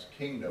God's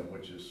kingdom,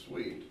 which is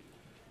sweet,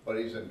 but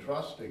he's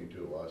entrusting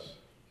to us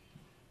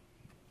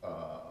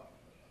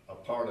a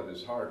part of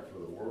his heart for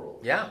the world.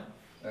 Yeah.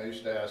 I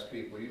used to ask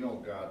people,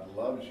 God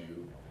loves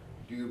you.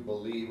 Do you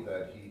believe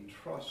that he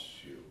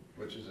trusts you?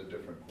 Which is a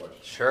different question.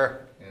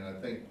 Sure. And I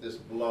think this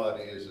blood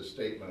is a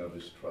statement of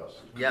his trust.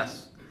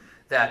 Yes.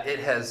 That it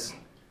has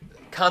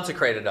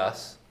consecrated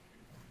us,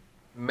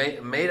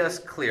 made us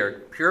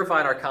clear,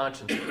 purified our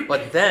conscience,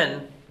 but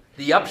then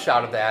the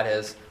upshot of that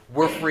is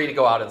we're free to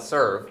go out and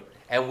serve,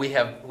 and we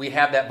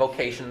have that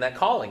vocation, that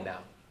calling now.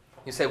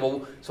 You say,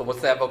 well, so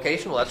what's that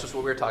vocation? Well, that's just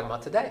what we were talking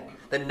about today.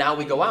 Then now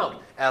we go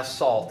out as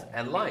salt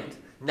and light.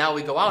 Now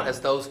we go out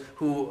as those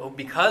who,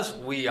 because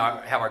we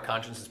have our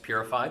consciences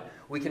purified,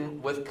 we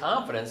can, with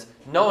confidence,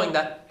 knowing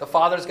that the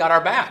Father's got our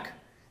back.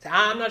 Say,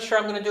 I'm not sure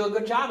I'm going to do a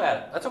good job at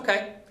it. That's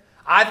okay.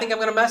 I think I'm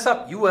going to mess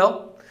up. You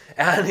will.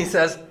 And he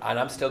says, and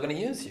I'm still going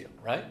to use you,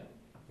 right?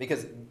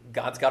 Because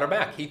God's got our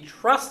back. He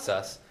trusts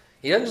us.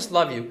 He doesn't just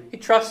love you. He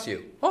trusts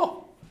you.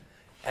 Oh.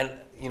 And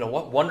you know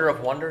what? Wonder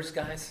of wonders,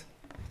 guys?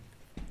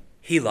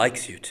 He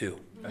likes you too.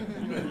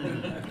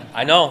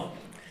 I know.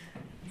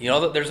 You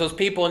know, there's those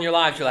people in your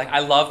lives, you're like, I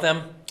love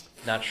them,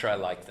 not sure I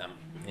like them,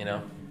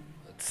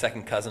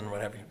 second cousin,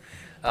 whatever.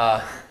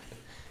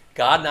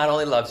 God not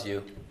only loves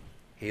you,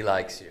 He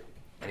likes you,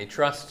 and he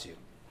trusts you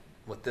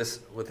with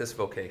this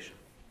vocation.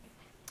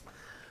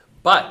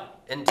 But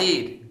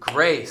indeed,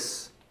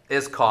 grace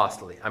is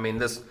costly. I mean,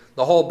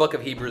 the whole book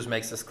of Hebrews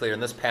makes this clear,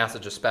 and this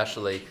passage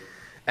especially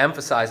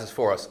emphasizes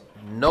for us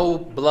no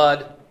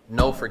blood,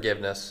 no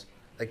forgiveness.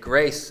 The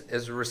grace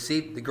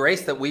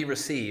that we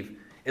receive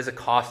is a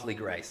costly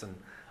grace. And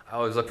I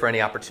always look for any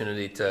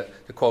opportunity to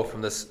quote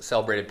from this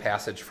celebrated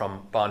passage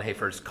from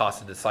Bonhoeffer's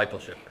Cost of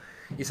Discipleship.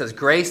 He says,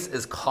 grace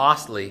is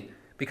costly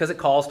because it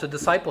calls to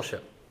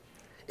discipleship.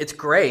 It's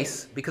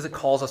grace because it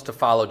calls us to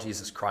follow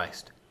Jesus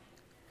Christ.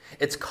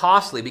 It's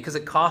costly because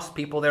it costs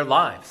people their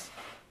lives.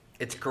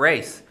 It's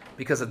grace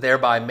because it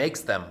thereby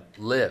makes them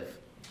live.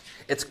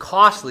 It's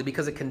costly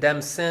because it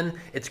condemns sin.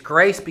 It's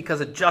grace because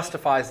it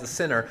justifies the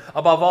sinner.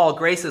 Above all,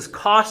 grace is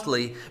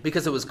costly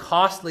because it was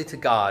costly to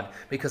God,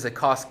 because it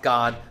cost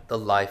God the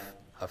life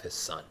of his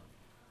Son.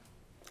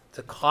 It's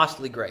a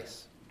costly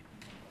grace.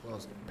 Well,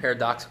 it's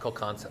paradoxical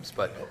concepts,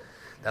 but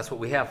that's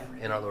what we have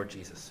in our Lord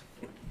Jesus.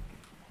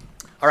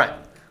 All right,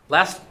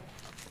 last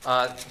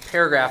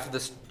paragraph of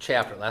this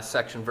chapter, last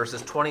section,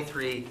 verses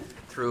 23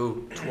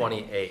 through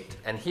 28.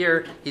 And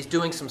here he's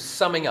doing some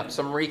summing up,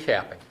 some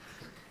recapping.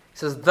 He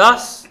says,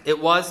 thus it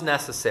was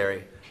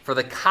necessary for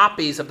the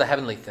copies of the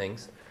heavenly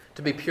things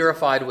to be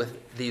purified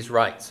with these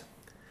rites,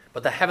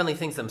 but the heavenly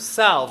things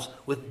themselves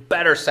with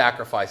better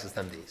sacrifices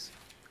than these.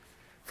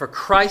 For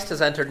Christ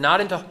has entered not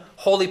into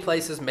holy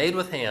places made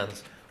with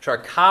hands, which are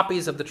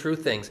copies of the true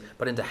things,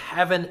 but into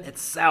heaven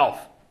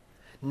itself,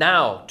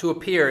 now to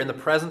appear in the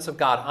presence of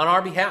God on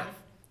our behalf.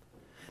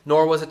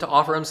 Nor was it to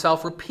offer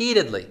himself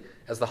repeatedly,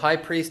 as the high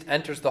priest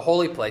enters the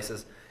holy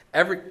places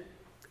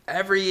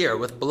every year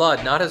with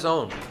blood not his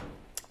own,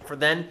 for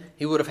then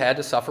he would have had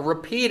to suffer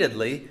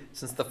repeatedly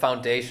since the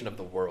foundation of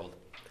the world.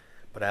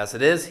 But as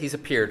it is, he's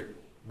appeared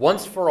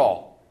once for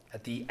all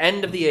at the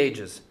end of the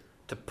ages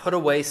to put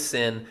away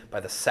sin by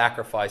the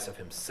sacrifice of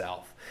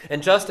himself.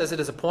 And just as it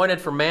is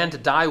appointed for man to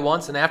die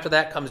once, and after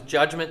that comes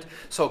judgment,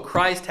 so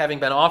Christ, having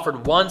been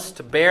offered once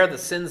to bear the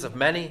sins of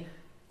many,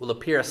 will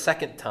appear a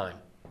second time,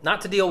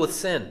 not to deal with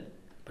sin,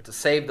 but to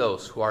save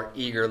those who are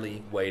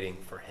eagerly waiting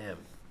for him.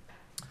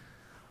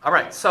 All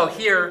right, so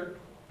here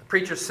the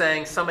preacher's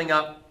saying, summing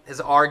up his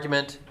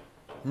argument,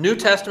 New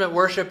Testament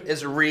worship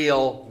is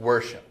real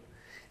worship.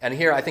 And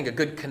here I think a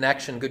good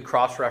connection, good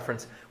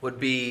cross-reference would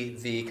be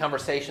the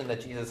conversation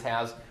that Jesus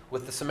has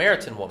with the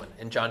Samaritan woman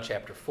in John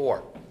chapter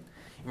 4.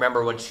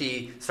 Remember when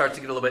she starts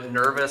to get a little bit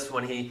nervous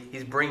when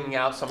he's bringing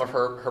out some of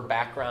her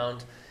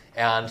background,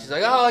 and she's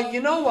like,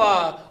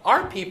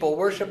 our people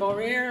worship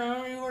over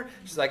here.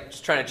 She's like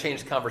just trying to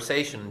change the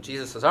conversation. And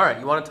Jesus says, all right,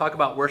 you want to talk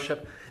about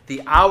worship?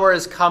 The hour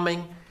is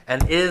coming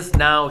and is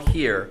now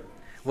here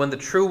when the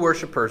true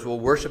worshipers will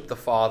worship the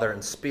Father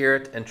in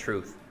spirit and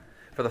truth.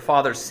 For the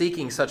Father is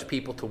seeking such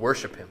people to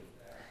worship him.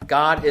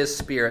 God is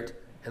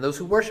spirit, and those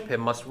who worship him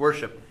must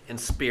worship in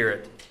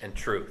spirit and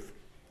truth.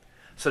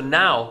 So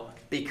now,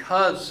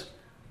 because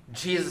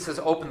Jesus has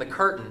opened the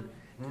curtain,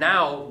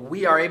 now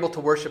we are able to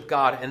worship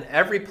God in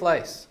every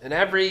place, in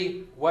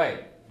every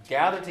way,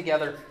 gathered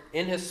together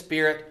in his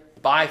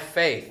spirit by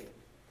faith.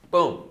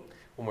 Boom.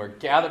 When we're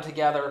gathered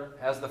together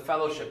as the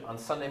fellowship on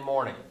Sunday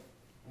morning,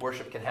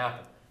 worship can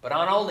happen. But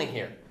not only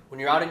here, when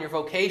you're out in your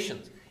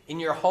vocations, in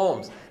your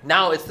homes.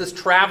 Now it's this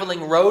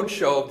traveling road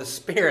show of the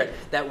Spirit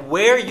that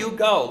where you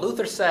go,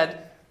 Luther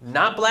said,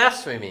 not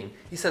blaspheming,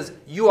 he says,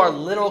 you are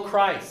little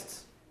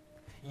Christs.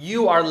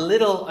 You are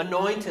little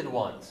anointed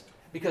ones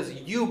because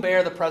you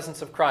bear the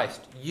presence of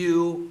Christ.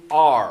 You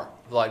are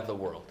the light of the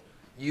world.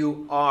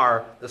 You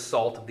are the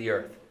salt of the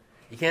earth.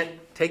 You can't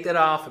take that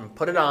off and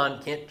put it on.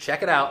 You can't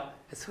check it out.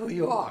 It's who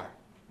you are,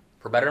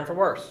 for better and for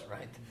worse,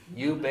 right?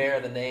 You bear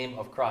the name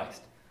of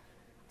Christ.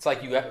 It's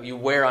like you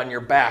wear on your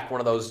back one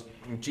of those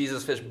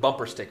Jesus Fish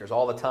bumper stickers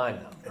all the time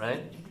now,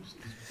 right?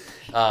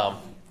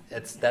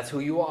 That's who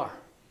you are.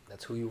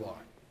 That's who you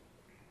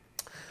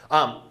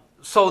are.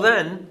 So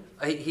then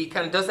he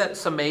kind of does that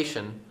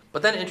summation,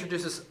 but then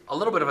introduces a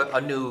little bit of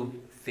a new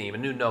theme, a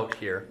new note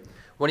here,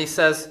 when he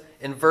says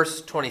in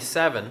verse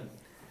 27,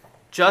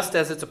 just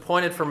as it's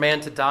appointed for man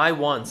to die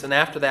once, and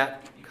after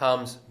that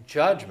comes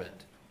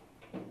judgment.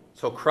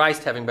 So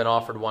Christ, having been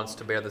offered once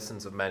to bear the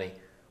sins of many,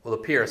 will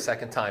appear a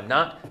second time,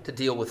 not to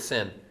deal with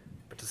sin,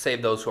 but to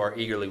save those who are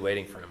eagerly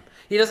waiting for him.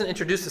 He doesn't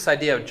introduce this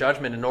idea of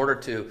judgment in order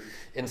to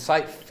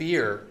incite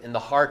fear in the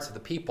hearts of the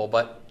people,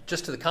 but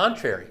just to the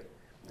contrary.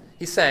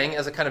 He's saying,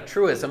 as a kind of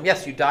truism,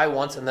 yes, you die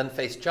once and then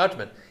face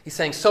judgment. He's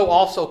saying, so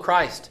also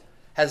Christ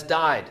has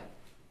died,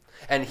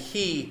 and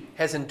he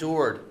has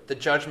endured the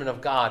judgment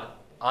of God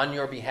on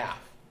your behalf.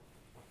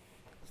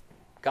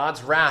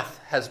 God's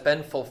wrath has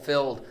been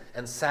fulfilled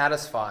and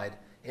satisfied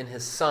in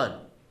his Son.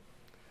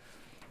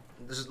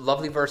 There's a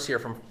lovely verse here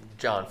from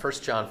John, 1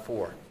 John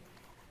 4.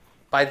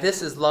 By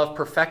this is love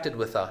perfected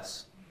with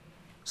us,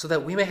 so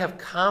that we may have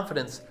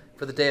confidence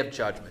for the day of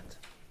judgment.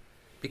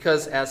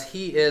 Because as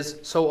he is,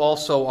 so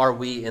also are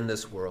we in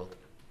this world.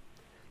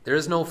 There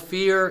is no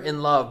fear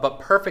in love,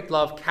 but perfect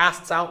love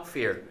casts out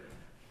fear.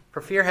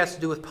 For fear has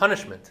to do with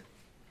punishment,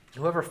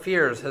 Whoever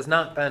fears has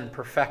not been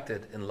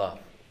perfected in love.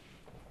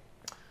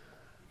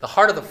 The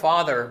heart of the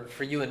Father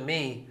for you and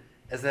me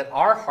is that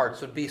our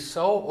hearts would be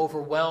so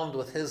overwhelmed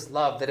with his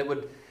love that it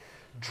would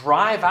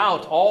drive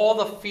out all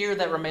the fear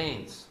that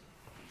remains.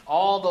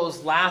 All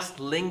those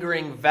last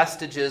lingering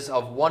vestiges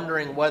of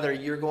wondering whether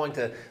you're going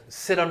to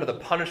sit under the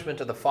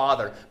punishment of the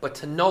Father, but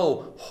to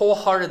know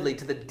wholeheartedly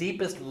to the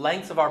deepest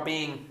lengths of our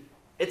being,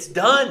 it's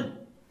done.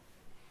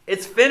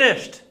 It's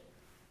finished.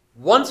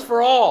 Once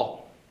for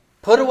all.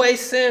 Put away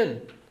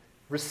sin.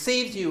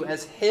 Received you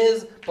as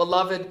his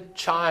beloved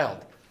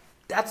child.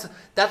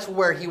 That's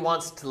where he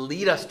wants to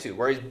lead us to,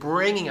 where he's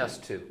bringing us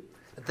to.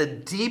 The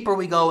deeper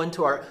we go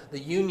into the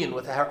union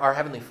with our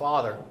Heavenly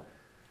Father,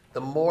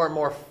 the more and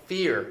more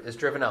fear is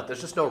driven out.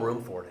 There's just no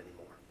room for it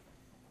anymore.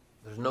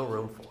 There's no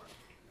room for it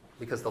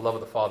because the love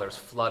of the Father has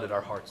flooded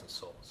our hearts and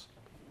souls.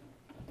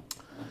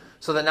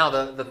 So that now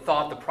the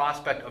thought, the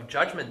prospect of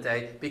Judgment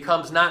Day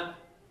becomes not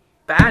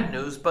bad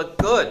news, but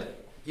good.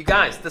 You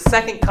guys, the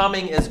second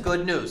coming is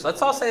good news.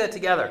 Let's all say that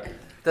together.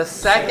 The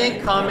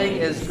second coming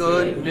is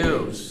good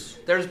news.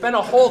 There's been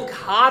a whole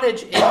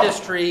cottage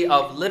industry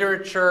of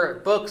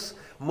literature, books,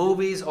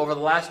 movies over the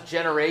last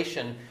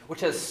generation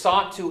which has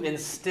sought to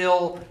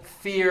instill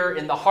fear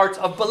in the hearts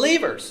of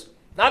believers,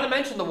 not to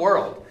mention the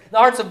world, in the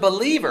hearts of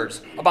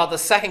believers about the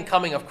second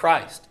coming of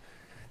Christ.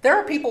 There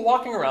are people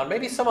walking around,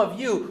 maybe some of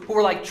you, who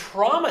were like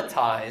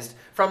traumatized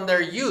from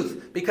their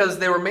youth because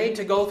they were made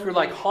to go through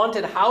like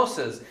haunted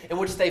houses in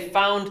which they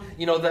found,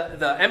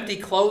 the empty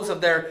clothes of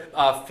their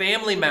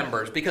family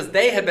members because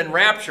they had been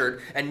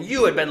raptured and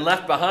you had been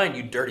left behind,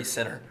 you dirty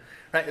sinner.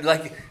 Right?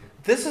 Like,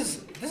 this is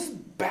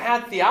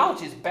bad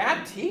theology. It's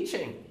bad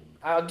teaching.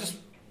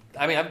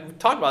 I've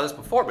talked about this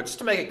before, but just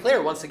to make it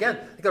clear once again,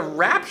 like the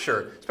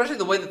rapture, especially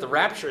the way that the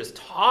rapture is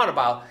taught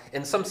about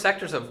in some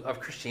sectors of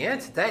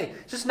Christianity today,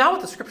 it's just not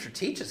what the Scripture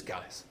teaches,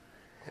 guys.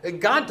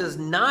 God does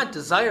not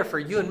desire for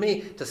you and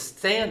me to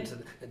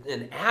stand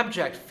in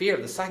abject fear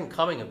of the second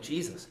coming of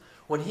Jesus.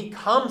 When he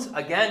comes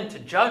again to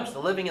judge the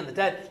living and the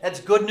dead, that's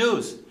good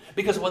news.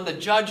 Because when the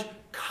judge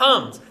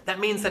comes, that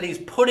means that he's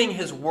putting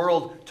his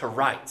world to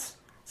rights.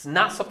 It's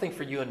not something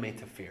for you and me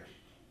to fear.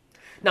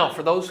 Now,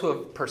 for those who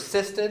have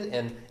persisted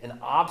in an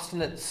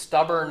obstinate,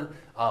 stubborn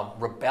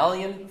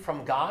rebellion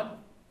from God,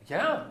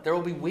 yeah, there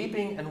will be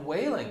weeping and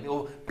wailing. They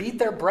will beat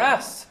their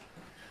breasts.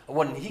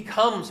 When he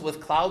comes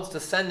with clouds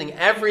descending,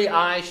 every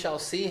eye shall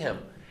see him.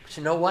 But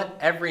you know what?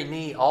 Every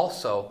knee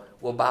also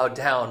will bow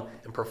down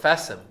and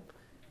profess him.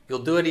 You'll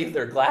do it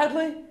either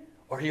gladly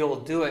or you'll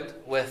do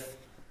it with,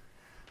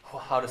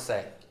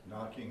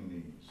 knocking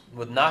knees.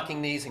 With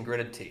knocking knees and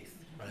gritted teeth.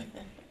 Right?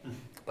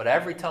 But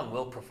every tongue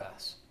will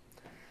profess.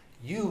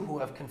 You who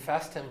have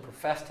confessed him,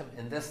 professed him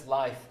in this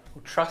life,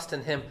 who trust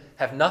in him,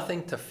 have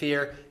nothing to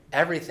fear,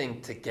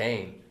 everything to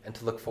gain and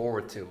to look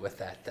forward to with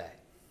that day.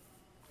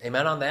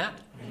 Amen on that?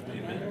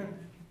 Amen.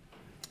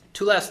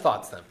 Two last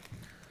thoughts then.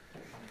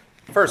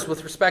 First,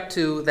 with respect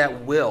to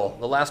that will,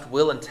 the last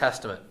will and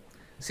testament.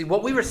 See,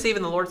 what we receive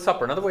in the Lord's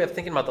Supper, another way of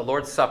thinking about the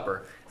Lord's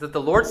Supper, is that the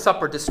Lord's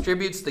Supper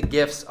distributes the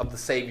gifts of the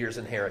Savior's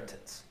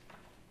inheritance.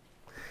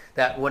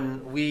 That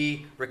when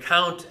we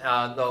recount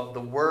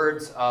the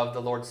words of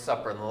the Lord's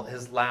Supper and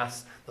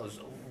those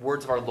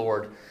words of our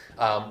Lord,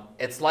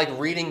 it's like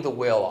reading the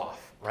will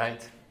off,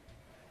 right?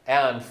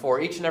 And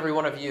for each and every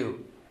one of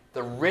you,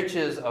 the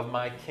riches of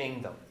my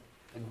kingdom,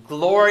 the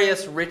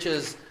glorious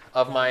riches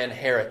of my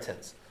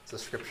inheritance, as the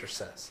Scripture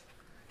says,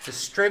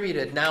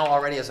 distributed now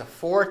already as a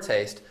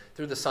foretaste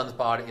through the Son's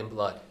body and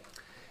blood.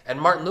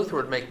 And Martin Luther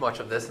would make much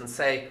of this and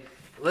say,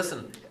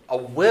 listen, a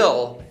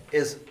will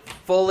is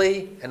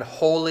fully and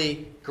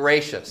wholly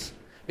gracious.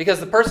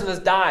 Because the person has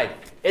died.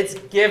 It's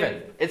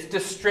given. It's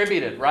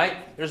distributed,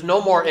 right? There's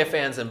no more ifs,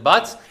 ands, and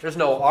buts. There's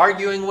no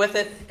arguing with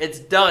it. It's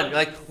done. You're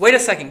like, wait a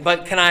second,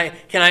 but can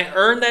I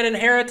earn that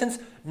inheritance?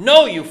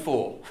 No, you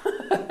fool.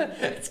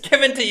 It's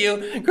given to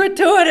you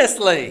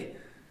gratuitously.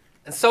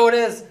 And so it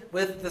is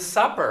with the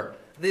supper.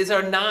 This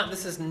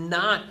is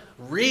not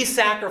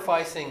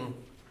re-sacrificing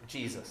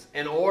Jesus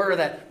in order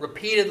that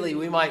repeatedly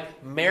we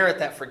might merit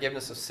that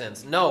forgiveness of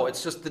sins. No,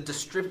 it's just the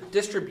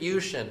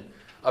distribution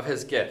of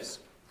his gifts.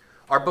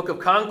 Our Book of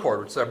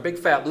Concord, which is our big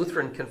fat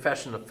Lutheran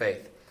confession of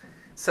faith,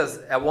 says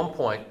at one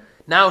point,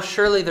 now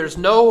surely there's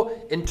no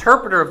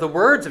interpreter of the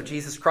words of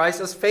Jesus Christ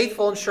as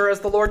faithful and sure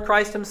as the Lord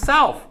Christ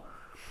himself,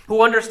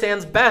 who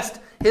understands best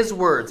his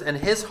words and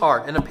his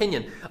heart and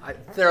opinion.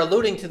 They're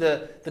alluding to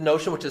the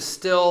notion, which is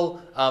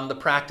still the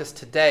practice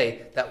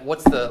today, that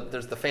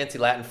there's the fancy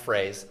Latin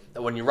phrase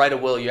that when you write a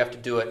will, you have to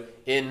do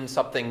it in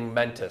something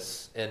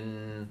mentis,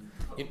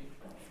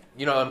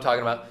 you know what I'm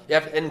talking about. You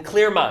have in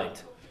clear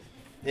mind,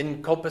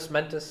 in corpus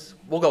mentis.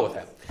 We'll go with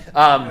that.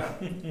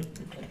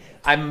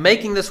 I'm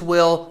making this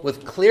will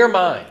with clear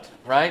mind,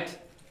 right,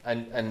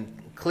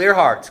 and clear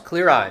hearts,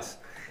 clear eyes,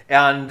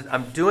 and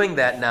I'm doing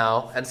that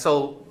now, and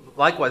so.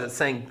 Likewise, it's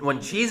saying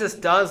when Jesus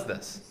does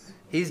this,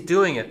 he's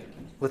doing it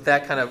with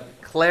that kind of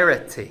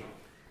clarity.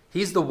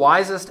 He's the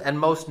wisest and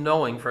most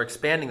knowing for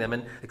expanding them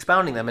and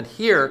expounding them. And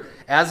here,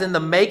 as in the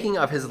making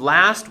of his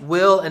last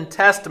will and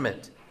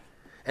testament,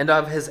 and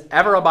of his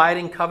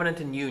ever-abiding covenant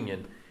and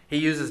union, he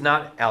uses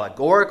not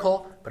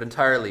allegorical, but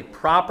entirely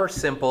proper,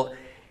 simple,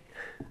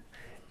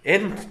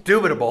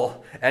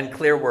 indubitable, and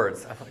clear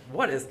words. I'm like,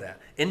 what is that?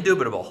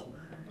 Indubitable.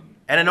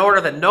 And in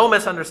order that no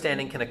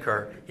misunderstanding can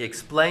occur, he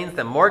explains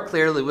them more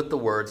clearly with the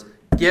words,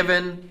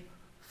 given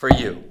for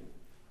you,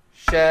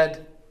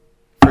 shed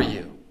for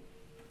you.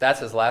 That's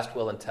his last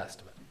will and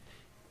testament.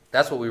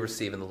 That's what we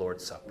receive in the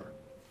Lord's Supper.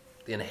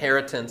 The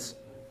inheritance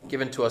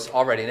given to us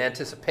already in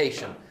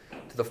anticipation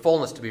to the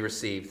fullness to be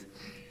received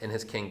in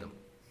his kingdom.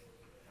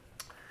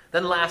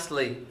 Then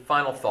lastly,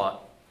 final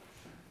thought.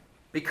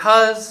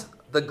 Because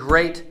the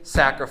great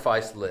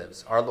sacrifice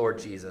lives, our Lord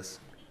Jesus,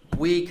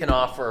 we can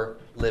offer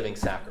living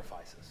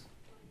sacrifices.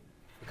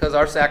 Because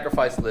our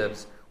sacrifice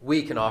lives,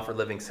 we can offer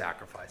living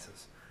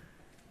sacrifices.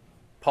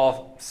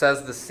 Paul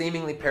says the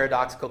seemingly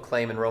paradoxical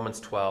claim in Romans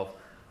 12,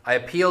 I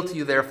appeal to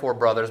you therefore,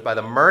 brothers, by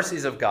the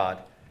mercies of God,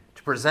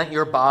 to present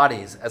your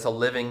bodies as a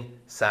living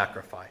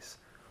sacrifice,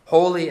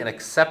 holy and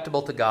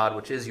acceptable to God,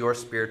 which is your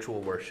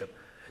spiritual worship.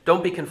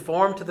 Don't be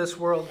conformed to this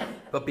world,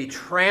 but be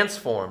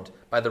transformed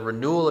by the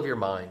renewal of your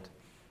mind,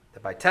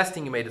 that by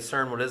testing you may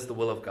discern what is the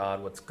will of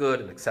God, what's good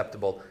and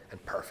acceptable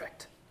and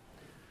perfect.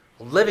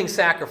 A living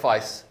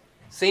sacrifice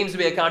seems to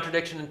be a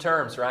contradiction in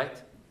terms,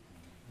 right?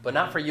 But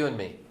not for you and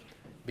me,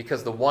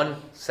 because the one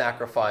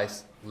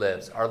sacrifice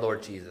lives, our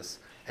Lord Jesus.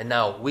 And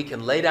now we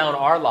can lay down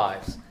our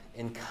lives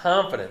in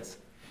confidence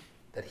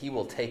that he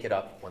will take it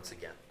up once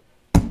again.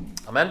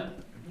 Amen?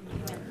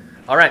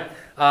 All right.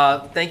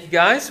 Thank you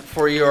guys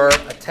for your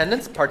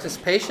attendance,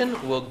 participation.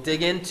 We'll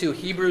dig into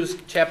Hebrews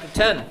chapter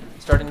 10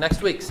 starting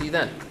next week. See you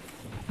then.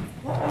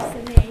 What was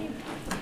the name?